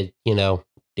we could, do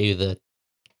the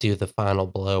final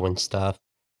blow and stuff.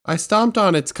 I stomped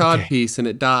on its Okay. codpiece and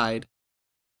it died.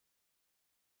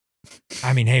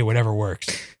 I mean, hey, whatever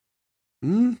works.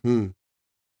 Mm-hmm.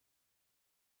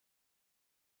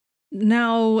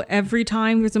 Now, every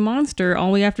time there's a monster,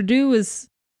 all we have to do is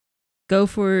go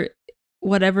for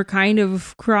whatever kind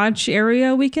of crotch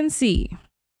area we can see.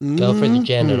 Go for the Mm-hmm.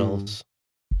 genitals.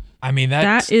 I mean,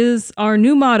 That is our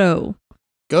new motto.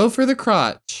 Go for the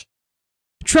crotch.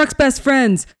 Truck's best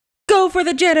friends. Go for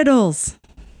the genitals.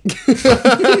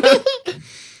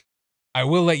 I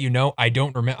will let you know. I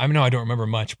don't remember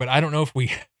much, but I don't know if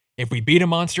we beat a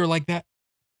monster like that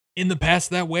in the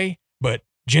past that way. But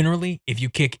generally, if you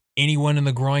kick anyone in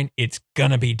the groin, it's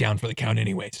gonna be down for the count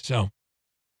anyways. So,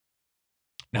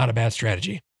 not a bad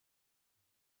strategy.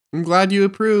 I'm glad you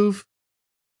approve.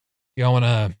 Y'all want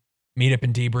to meet up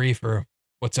and debrief, or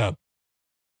what's up?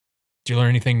 Did you learn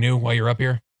anything new while you're up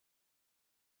here?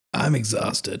 I'm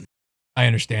exhausted. I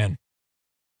understand.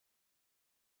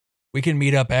 We can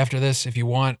meet up after this if you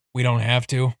want. We don't have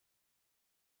to.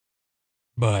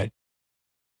 But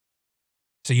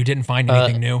so you didn't find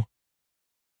anything new?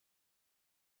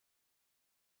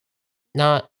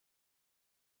 I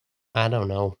don't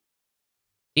know.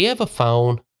 Do you have a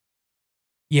phone?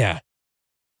 Yeah.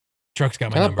 Truck's got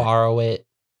my Can I number. borrow it?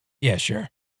 Yeah, sure.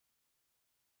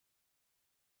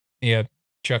 Yeah,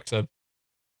 chucks a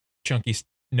chunky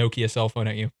Nokia cell phone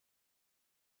at you.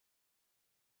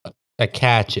 I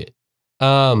catch it.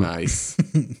 Nice.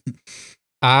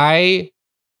 I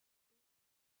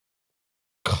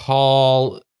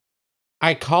call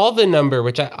the number,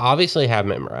 which I obviously have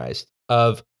memorized,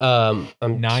 of I'm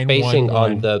spacing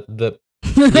on 911. the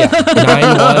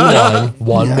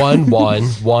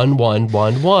 911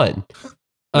 111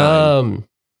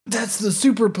 That's the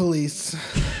super police.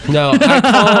 No,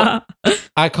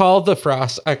 I call the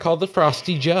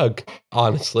frosty jug,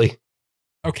 honestly.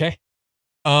 Okay.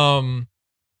 For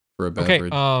a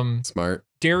beverage. Okay. Smart.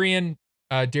 Darian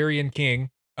King,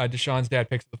 Deshaun's dad,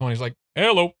 picks up the phone. He's like,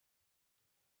 "Hello.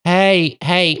 Hey,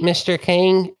 Mr.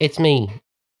 King, it's me.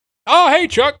 Oh, hey,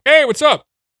 Chuck. Hey, what's up?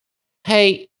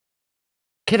 Hey,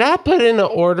 could I put in an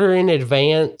order in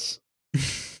advance?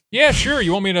 Yeah, sure.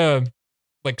 You want me to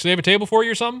save a table for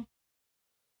you or something?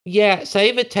 Yeah,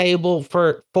 save a table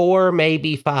for 4,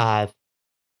 maybe 5.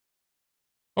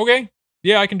 Okay.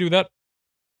 Yeah, I can do that.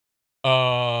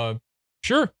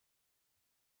 Sure.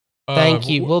 Thank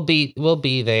you. We'll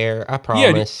be there. I Yeah,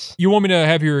 promise. you want me to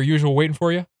have your usual waiting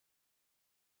for you?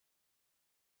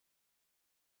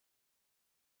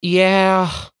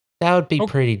 Yeah, that would be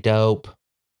pretty dope.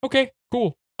 Okay,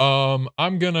 cool.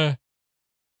 I'm gonna.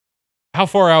 How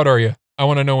far out are you? I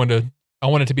want to know I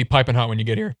want it to be piping hot when you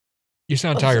get here. You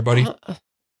sound tired, buddy.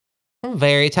 I'm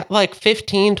very tired. Like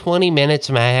 15, 20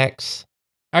 minutes max.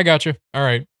 I got you. All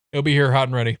right, it'll be here hot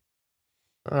and ready.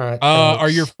 All right. Are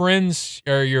your friends?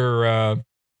 Are your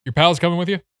pals coming with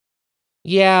you?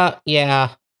 Yeah.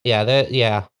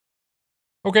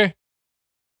 Okay.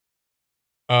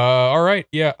 All right.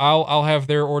 Yeah, I'll have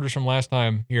their orders from last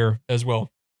time here as well.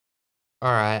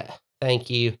 All right. Thank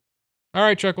you. All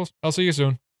right, Chuckles. I'll see you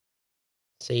soon.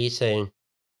 See you soon.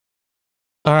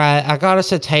 All right, I got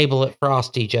us a table at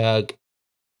Frosty Jug.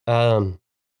 I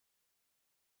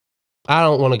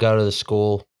don't want to go to the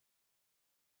school.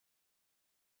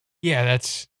 Yeah,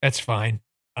 that's fine.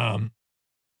 I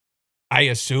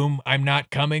assume I'm not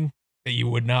coming, that you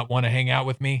would not want to hang out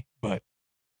with me, but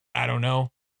I don't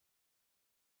know.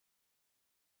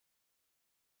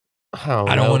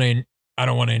 I don't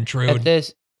want to intrude.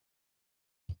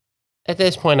 At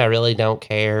this point, I really don't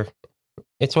care.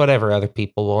 It's whatever other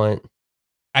people want.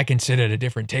 I can sit at a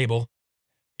different table,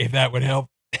 if that would help.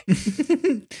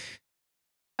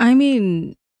 I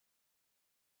mean,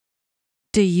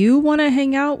 do you want to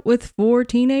hang out with 4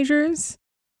 teenagers?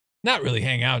 Not really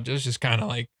hang out, just kind of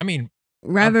like, I mean,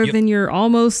 rather than your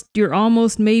almost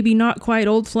maybe not quite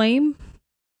old flame?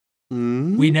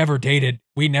 We never dated.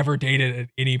 We never dated at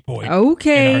any point.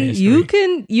 Okay, you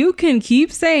can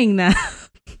keep saying that.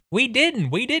 We didn't.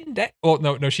 Well,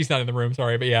 no, she's not in the room.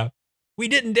 Sorry, but yeah, we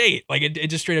didn't date. Like it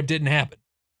just straight up didn't happen.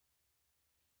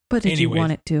 But did you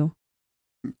want it to?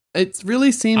 It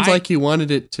really seems like you wanted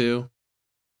it to.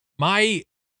 My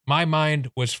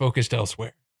mind was focused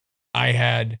elsewhere. I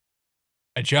had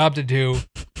a job to do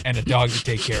and a dog to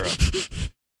take care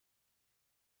of.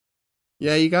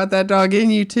 Yeah, you got that dog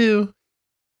in you too.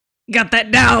 Got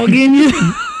that dog in you.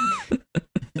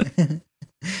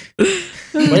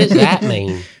 What does that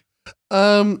mean?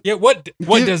 Yeah, what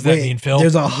does that mean, Phil?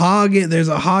 There's a hog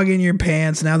in your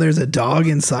pants. Now there's a dog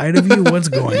inside of you. What's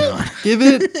going on?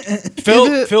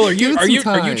 Phil, are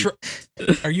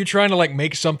you trying to like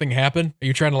make something happen? Are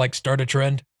you trying to like start a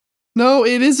trend? No,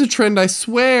 it is a trend, I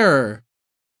swear.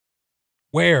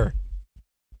 Where?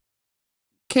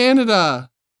 Canada.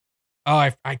 Oh,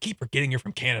 I keep forgetting you're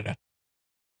from Canada.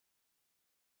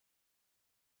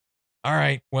 All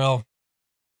right, well,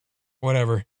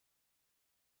 whatever.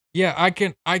 Yeah,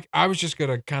 I was just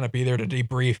gonna kind of be there to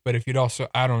debrief, but if you'd also,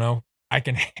 I don't know, I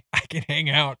can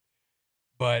hang out.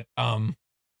 But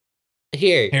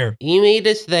Here, you meet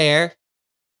us there.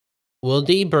 We'll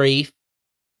debrief.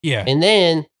 Yeah. And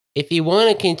then if you want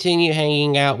to continue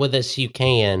hanging out with us, you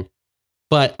can.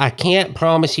 But I can't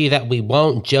promise you that we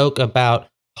won't joke about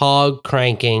hog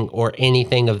cranking or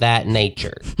anything of that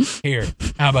nature. Here,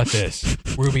 how about this?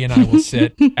 Ruby and I will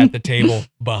sit at the table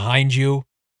behind you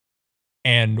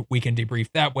and we can debrief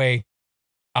that way.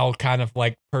 I'll kind of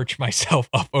like perch myself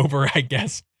up over, I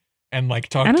guess, and like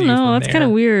talk to you. I don't know. That's kind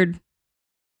of weird.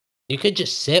 You could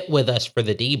just sit with us for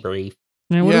the debrief.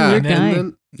 Man, what a weird guy.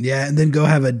 And then go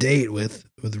have a date with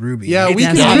Ruby. Yeah, we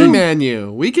can wingman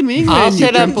you. We can wingman you. I'll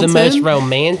set up the most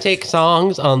romantic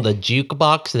songs on the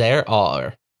jukebox there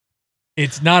are.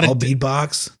 It's not a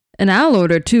beatbox. And I'll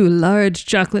order 2 large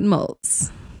chocolate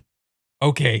malts.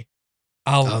 Okay.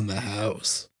 On the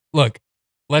house. Look,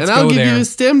 let's go there. And I'll give you a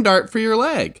stem dart for your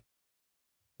leg.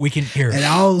 We can hear it. And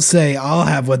I'll say I'll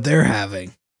have what they're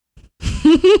having.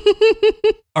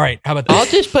 All right, how about this? I'll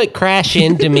just put Crash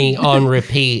Into Me on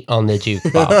repeat on the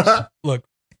jukebox. Look,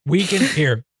 we can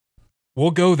here.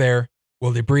 We'll go there.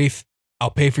 We'll debrief.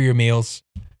 I'll pay for your meals.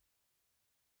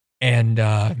 And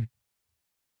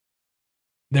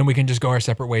then we can just go our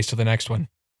separate ways to the next one.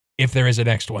 If there is a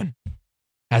next one.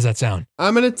 How's that sound?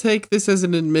 I'm going to take this as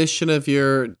an admission of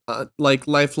your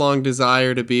lifelong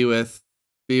desire to be with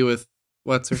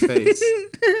what's her face.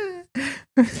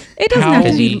 It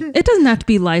doesn't have to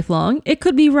be lifelong. It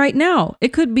could be right now.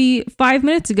 It could be 5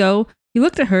 minutes ago. You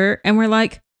looked at her and we're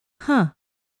like, huh.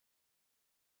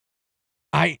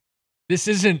 This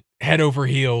isn't head over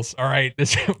heels, all right?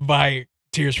 This by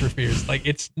Tears for Fears. Like,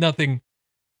 it's nothing.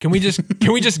 Can we just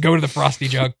go to the Frosty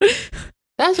Jug?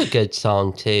 That's a good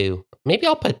song too. Maybe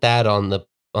I'll put that on the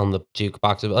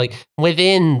jukebox, like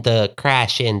within the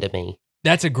Crash Into Me.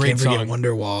 That's a great song.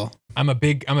 Wonderwall. I'm a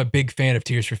big fan of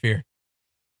Tears for Fear.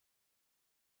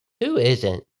 Who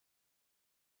isn't?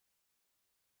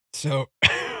 So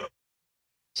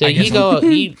you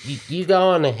go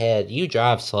on ahead. You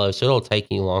drive slow, so it'll take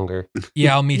you longer.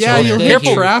 Yeah, I'll meet you. Yeah, you'll hit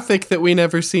Careful. traffic that we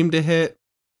never seem to hit.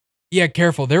 Yeah,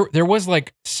 careful. There was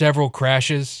like several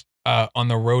crashes on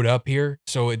the road up here,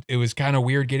 so it was kind of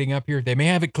weird getting up here. They may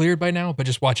have it cleared by now, but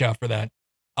just watch out for that.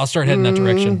 I'll start heading that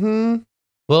direction. Mm-hmm.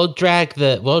 We'll drag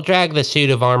the suit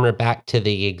of armor back to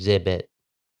the exhibit.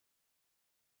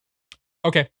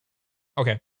 Okay.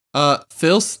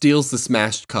 Phil steals the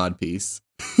smashed codpiece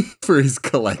for his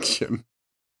collection.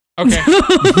 Okay.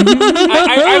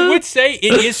 I would say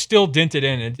it is still dented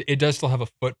in. It does still have a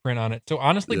footprint on it. So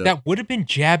honestly, that would have been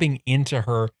jabbing into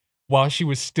her while she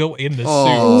was still in the suit.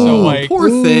 So like, poor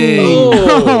thing.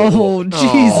 Oh, Jesus.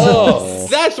 Oh,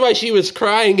 that's why she was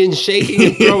crying and shaking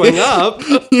and throwing up.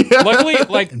 Yeah. luckily,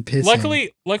 like Wes And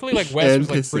was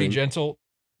like pretty pissing. gentle.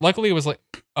 Luckily, it was like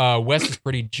Wes is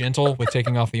pretty gentle with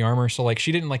taking off the armor, so like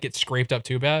she didn't like get scraped up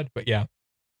too bad. But yeah,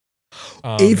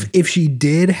 If she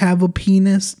did have a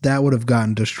penis, that would have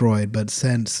gotten destroyed. But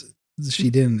since she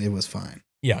didn't, it was fine.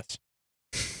 yes.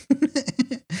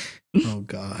 Oh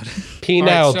God, Penile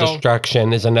All right, so-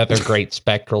 Destruction is another great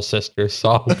Spectral Sisters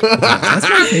song. that's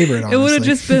my favorite. Honestly. It would have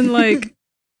just been like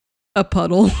a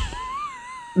puddle.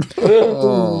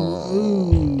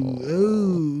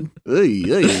 Ooh.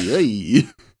 Ay.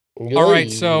 All right,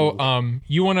 so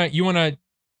you wanna you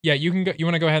can go. You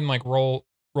wanna go ahead and like roll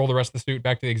the rest of the suit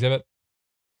back to the exhibit.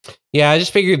 Yeah, I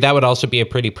just figured that would also be a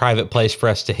pretty private place for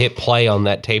us to hit play on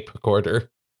that tape recorder.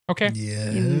 Okay. Yeah.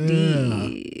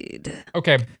 Indeed.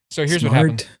 Okay. So here's what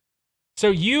happened. So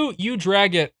you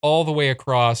drag it all the way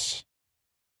across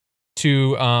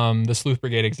to the Sleuth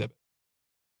Brigade exhibit,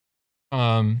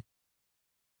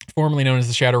 formerly known as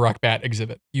the Shadow Rock Bat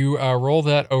exhibit. You roll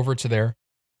that over to there,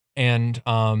 and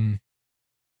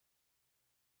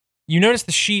you notice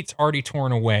the sheet's already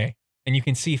torn away, and you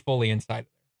can see fully inside of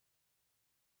there.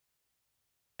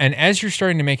 And as you're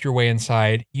starting to make your way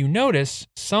inside, you notice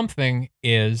something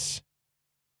is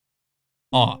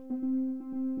off.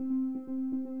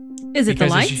 Is it the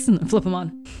Because as lights? Flip them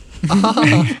on.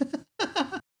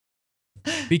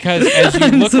 Because as you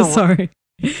I'm look so around, sorry.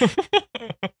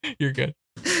 you're good.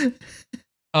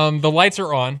 The lights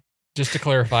are on. Just to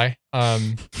clarify,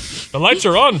 the lights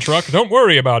are on, truck. Don't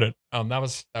worry about it. That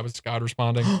was God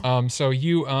responding. So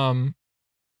you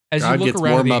as God you look gets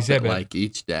around more the Muppet exhibit, like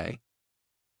each day.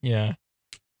 yeah,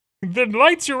 the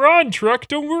lights are on, truck.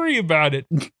 Don't worry about it.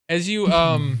 As you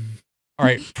all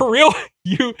right, for real,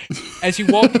 as you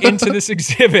walk into this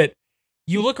exhibit,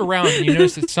 you look around and you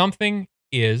notice that something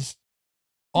is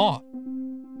off.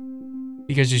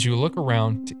 Because as you look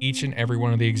around to each and every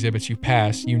one of the exhibits you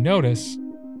pass, you notice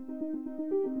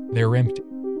they're empty.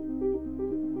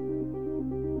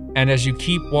 And as you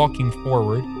keep walking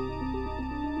forward,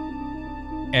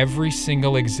 every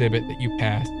single exhibit that you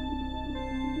pass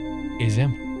is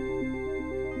empty.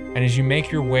 And as you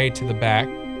make your way to the back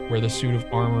where the suit of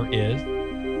armor is,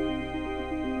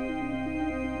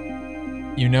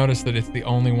 you notice that it's the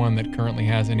only one that currently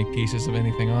has any pieces of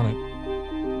anything on it.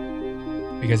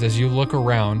 Because as you look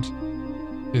around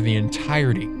through the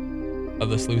entirety of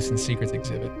the Sleuths and Secrets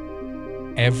exhibit,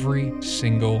 every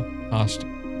single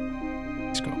costume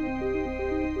is gone.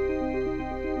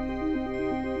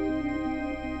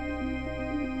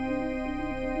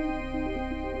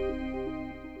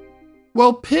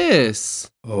 Well,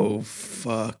 piss. Oh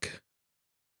fuck.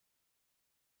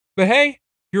 But hey,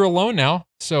 you're alone now,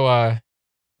 so I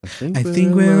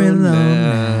think we're alone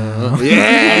now.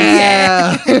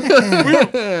 Yeah.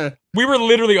 we were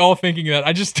literally all thinking that.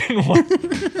 I just didn't want.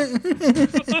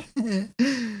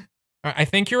 All right, I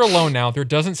think you're alone now. There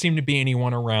doesn't seem to be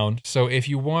anyone around. So if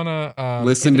you wanna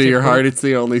Listen to your heart. It's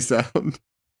the only sound.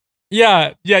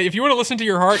 Yeah. If you want to listen to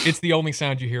your heart, it's the only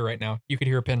sound you hear right now. You could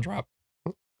hear a pin drop.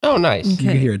 Oh, nice. You Okay.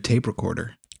 can hear a tape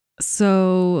recorder.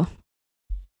 So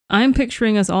I'm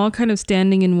picturing us all kind of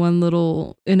standing in one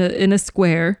little in a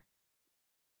square,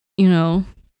 you know,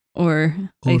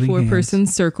 or Holding a 4-person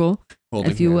hands. circle,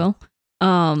 Holding if you hands. will.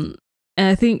 And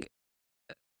I think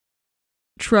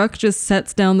Truck just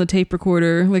sets down the tape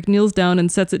recorder, like kneels down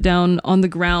and sets it down on the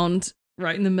ground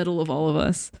right in the middle of all of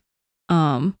us.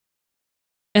 And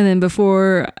then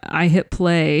before I hit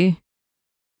play,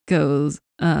 goes,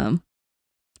 I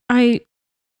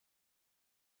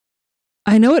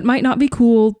know it might not be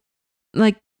cool.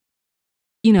 Like,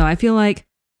 you know, I feel like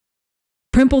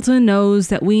Primpleton knows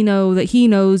that we know that he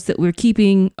knows that we're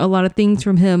keeping a lot of things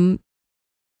from him.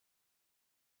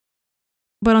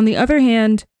 But on the other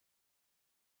hand,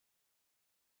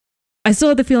 I still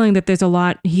have the feeling that there's a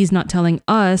lot he's not telling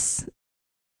us.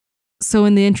 So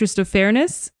in the interest of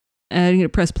fairness, I'm going to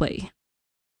press play.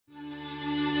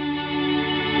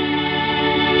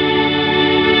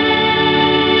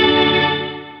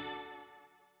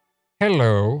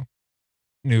 Hello,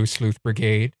 new Sleuth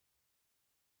Brigade.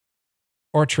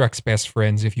 Or Truck's best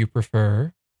friends, if you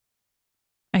prefer.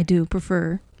 I do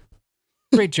prefer.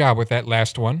 Great job with that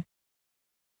last one.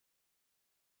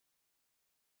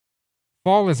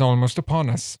 Fall is almost upon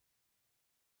us.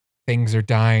 Things are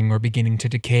dying or beginning to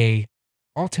decay,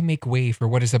 all to make way for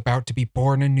what is about to be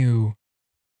born anew.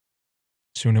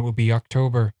 Soon it will be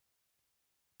October,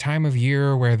 time of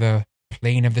year where the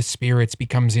plane of the spirits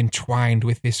becomes entwined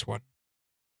with this one.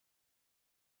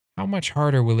 How much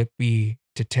harder will it be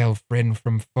to tell friend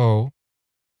from foe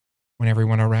when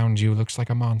everyone around you looks like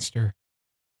a monster?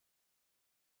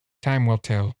 Time will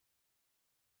tell.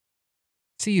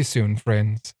 See you soon,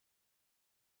 friends.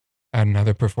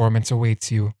 Another performance awaits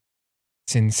you.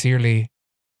 Sincerely,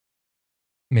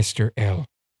 Mr. L.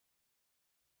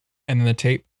 And then the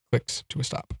tape clicks to a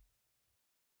stop.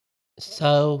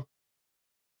 So,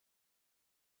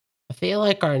 I feel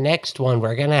like our next one,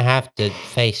 we're going to have to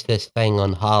face this thing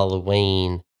on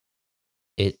Halloween,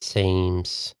 it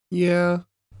seems. Yeah.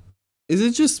 Is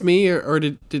it just me, or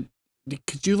did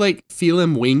could you like feel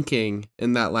him winking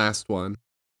in that last one?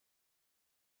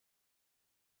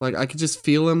 Like I could just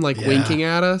feel him like Yeah. winking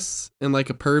at us in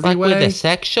like a pervy Like way. with a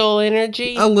sexual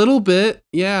energy? A little bit,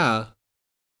 yeah.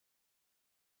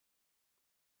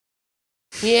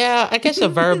 Yeah, I guess a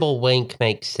verbal wink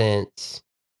makes sense.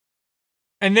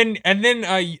 And then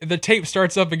the tape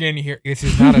starts up again. You hear, this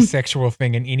is not a sexual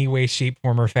thing in any way, shape,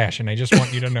 form, or fashion. I just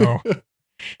want you to know.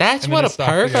 That's And then what it a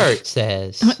stops again. pervert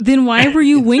says. Then why were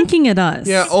you winking at us?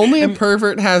 Yeah, only a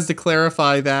pervert has to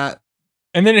clarify that.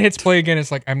 And then it hits play again.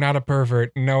 It's like, I'm not a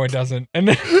pervert. No, it doesn't. And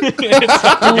then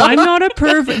Oh, I'm not a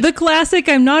pervert. The classic,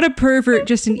 I'm not a pervert,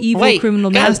 just an evil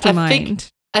criminal guys,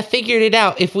 mastermind. I figured it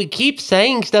out. If we keep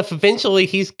saying stuff, eventually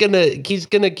he's gonna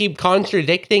keep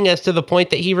contradicting us to the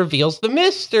point that he reveals the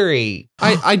mystery.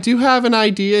 I do have an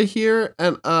idea here,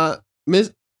 and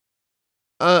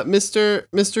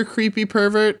Mr. Creepy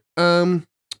Pervert,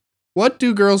 what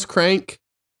do girls crank?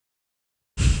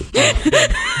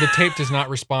 The tape does not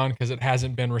respond because it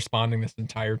hasn't been responding this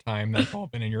entire time. That's all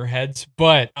been in your heads.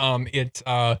 But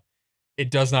it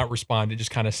does not respond. It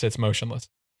just kind of sits motionless.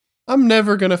 I'm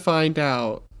never gonna find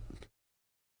out.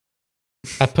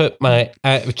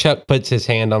 Chuck puts his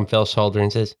hand on Phil's shoulder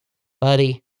and says,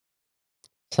 "Buddy,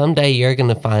 someday you're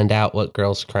gonna find out what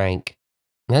girls crank.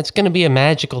 And that's gonna be a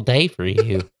magical day for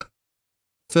you."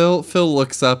 Phil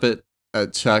looks up at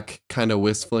Chuck kind of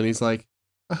wistful, and he's like,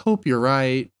 I hope you're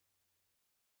right.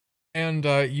 And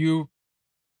so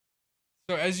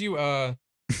as you're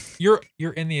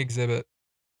in the exhibit,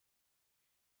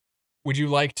 would you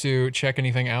like to check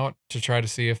anything out to try to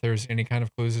see if there's any kind of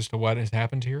clues as to what has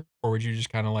happened here? Or would you just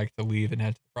kind of like to leave and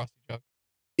head to the Frosty Jug?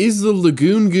 Is the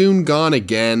Lagoon Goon gone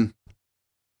again?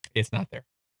 It's not there.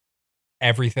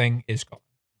 Everything is gone.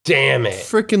 Damn it.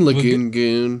 Frickin' Lagoon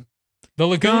Goon. The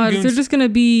Lagoon God, Goons, they're just gonna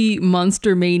be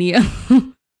Monster Mania.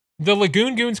 the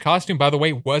Lagoon Goons costume, by the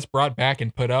way, was brought back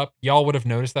and put up. Y'all would have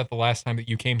noticed that the last time that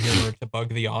you came here in order to bug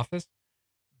the office.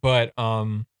 But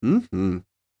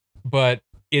but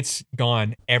it's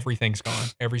gone. Everything's gone.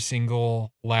 Every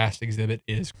single last exhibit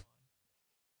is gone.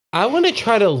 I want to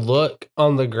try to look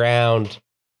on the ground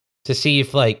to see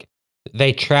if like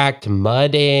they tracked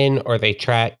mud in or they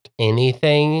tracked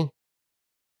anything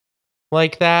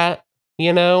like that,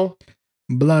 you know?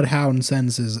 Bloodhound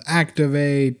senses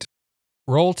activate.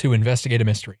 Roll to investigate a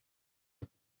mystery.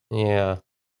 Yeah.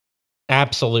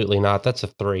 Absolutely not. That's a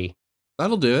 3.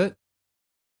 That'll do it.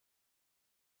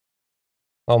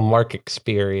 I'll mark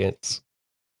experience.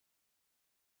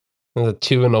 A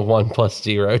 2 and a 1 plus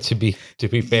 0 to be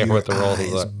fair Your with the rolls.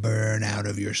 eyes burn out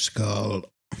of your skull.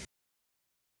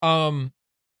 So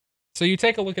you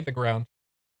take a look at the ground.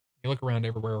 You look around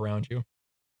everywhere around you.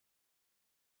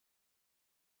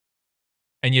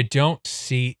 And you don't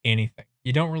see anything.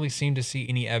 you don't really seem to see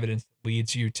any evidence that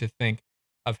leads you to think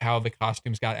of how the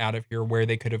costumes got out of here, where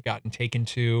they could have gotten taken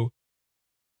to.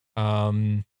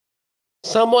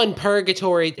 Someone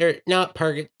purgatory, or not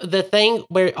purgatory, the thing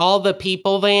where all the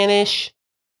people vanish.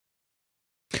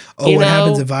 Oh, You what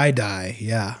happens know? if I die?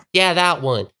 Yeah. Yeah, that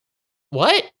one.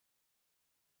 What?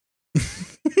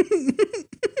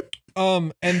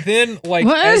 And then like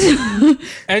What?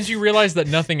 as you realize that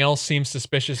nothing else seems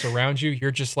suspicious around you, you're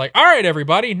just like, all right,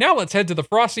 everybody, now let's head to the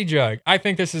Frosty Jug. I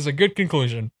think this is a good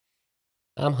conclusion.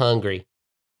 I'm hungry.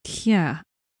 Yeah.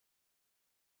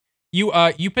 You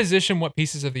position what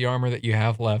pieces of the armor that you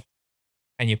have left,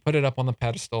 and you put it up on the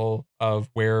pedestal of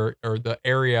where, or the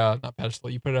area, not pedestal,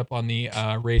 you put it up on the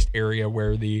raised area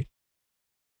where the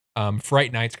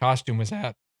Fright Knight's costume was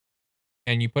at,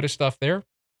 and you put his stuff there,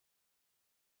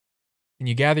 and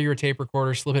you gather your tape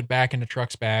recorder, slip it back into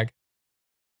Truck's bag,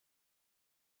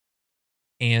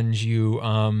 and you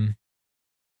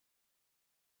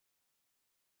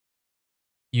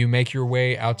make your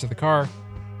way out to the car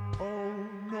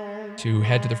to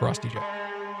head to the Frosty Jug.